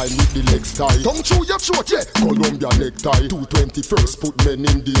body fine with the legs tie. Tongue chew your throat, yeah. Columbia necktie. 221st put men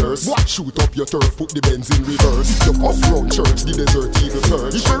in the earth. What? Shoot up your turf, put the Benz in reverse. You off-road church, the desert eagle turn.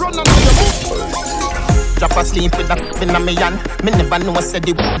 If you run on your move. Drop asleep with a fin on me hand. Me never know I said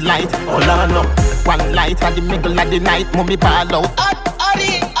the light. All on up. One light at the middle of the night. Mommy ball out.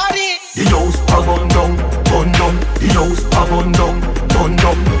 Addy. The house a burn down. The house a burn down.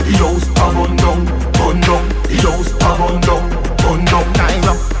 The house a burn down. The house a burn down. Time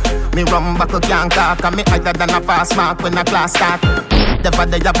up. Me run back a can't talk. And me higher than a pass mark when a class start. Never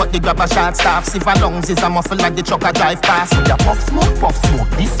there but the grab a short staff. See for lungs is a muffle like the truck a drive past. Me a puff smoke.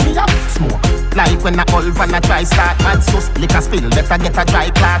 This me a smoke. Like when a old van a try start. Mad sus, liquor spill, better get a dry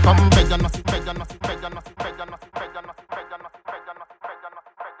clock. Beg you no.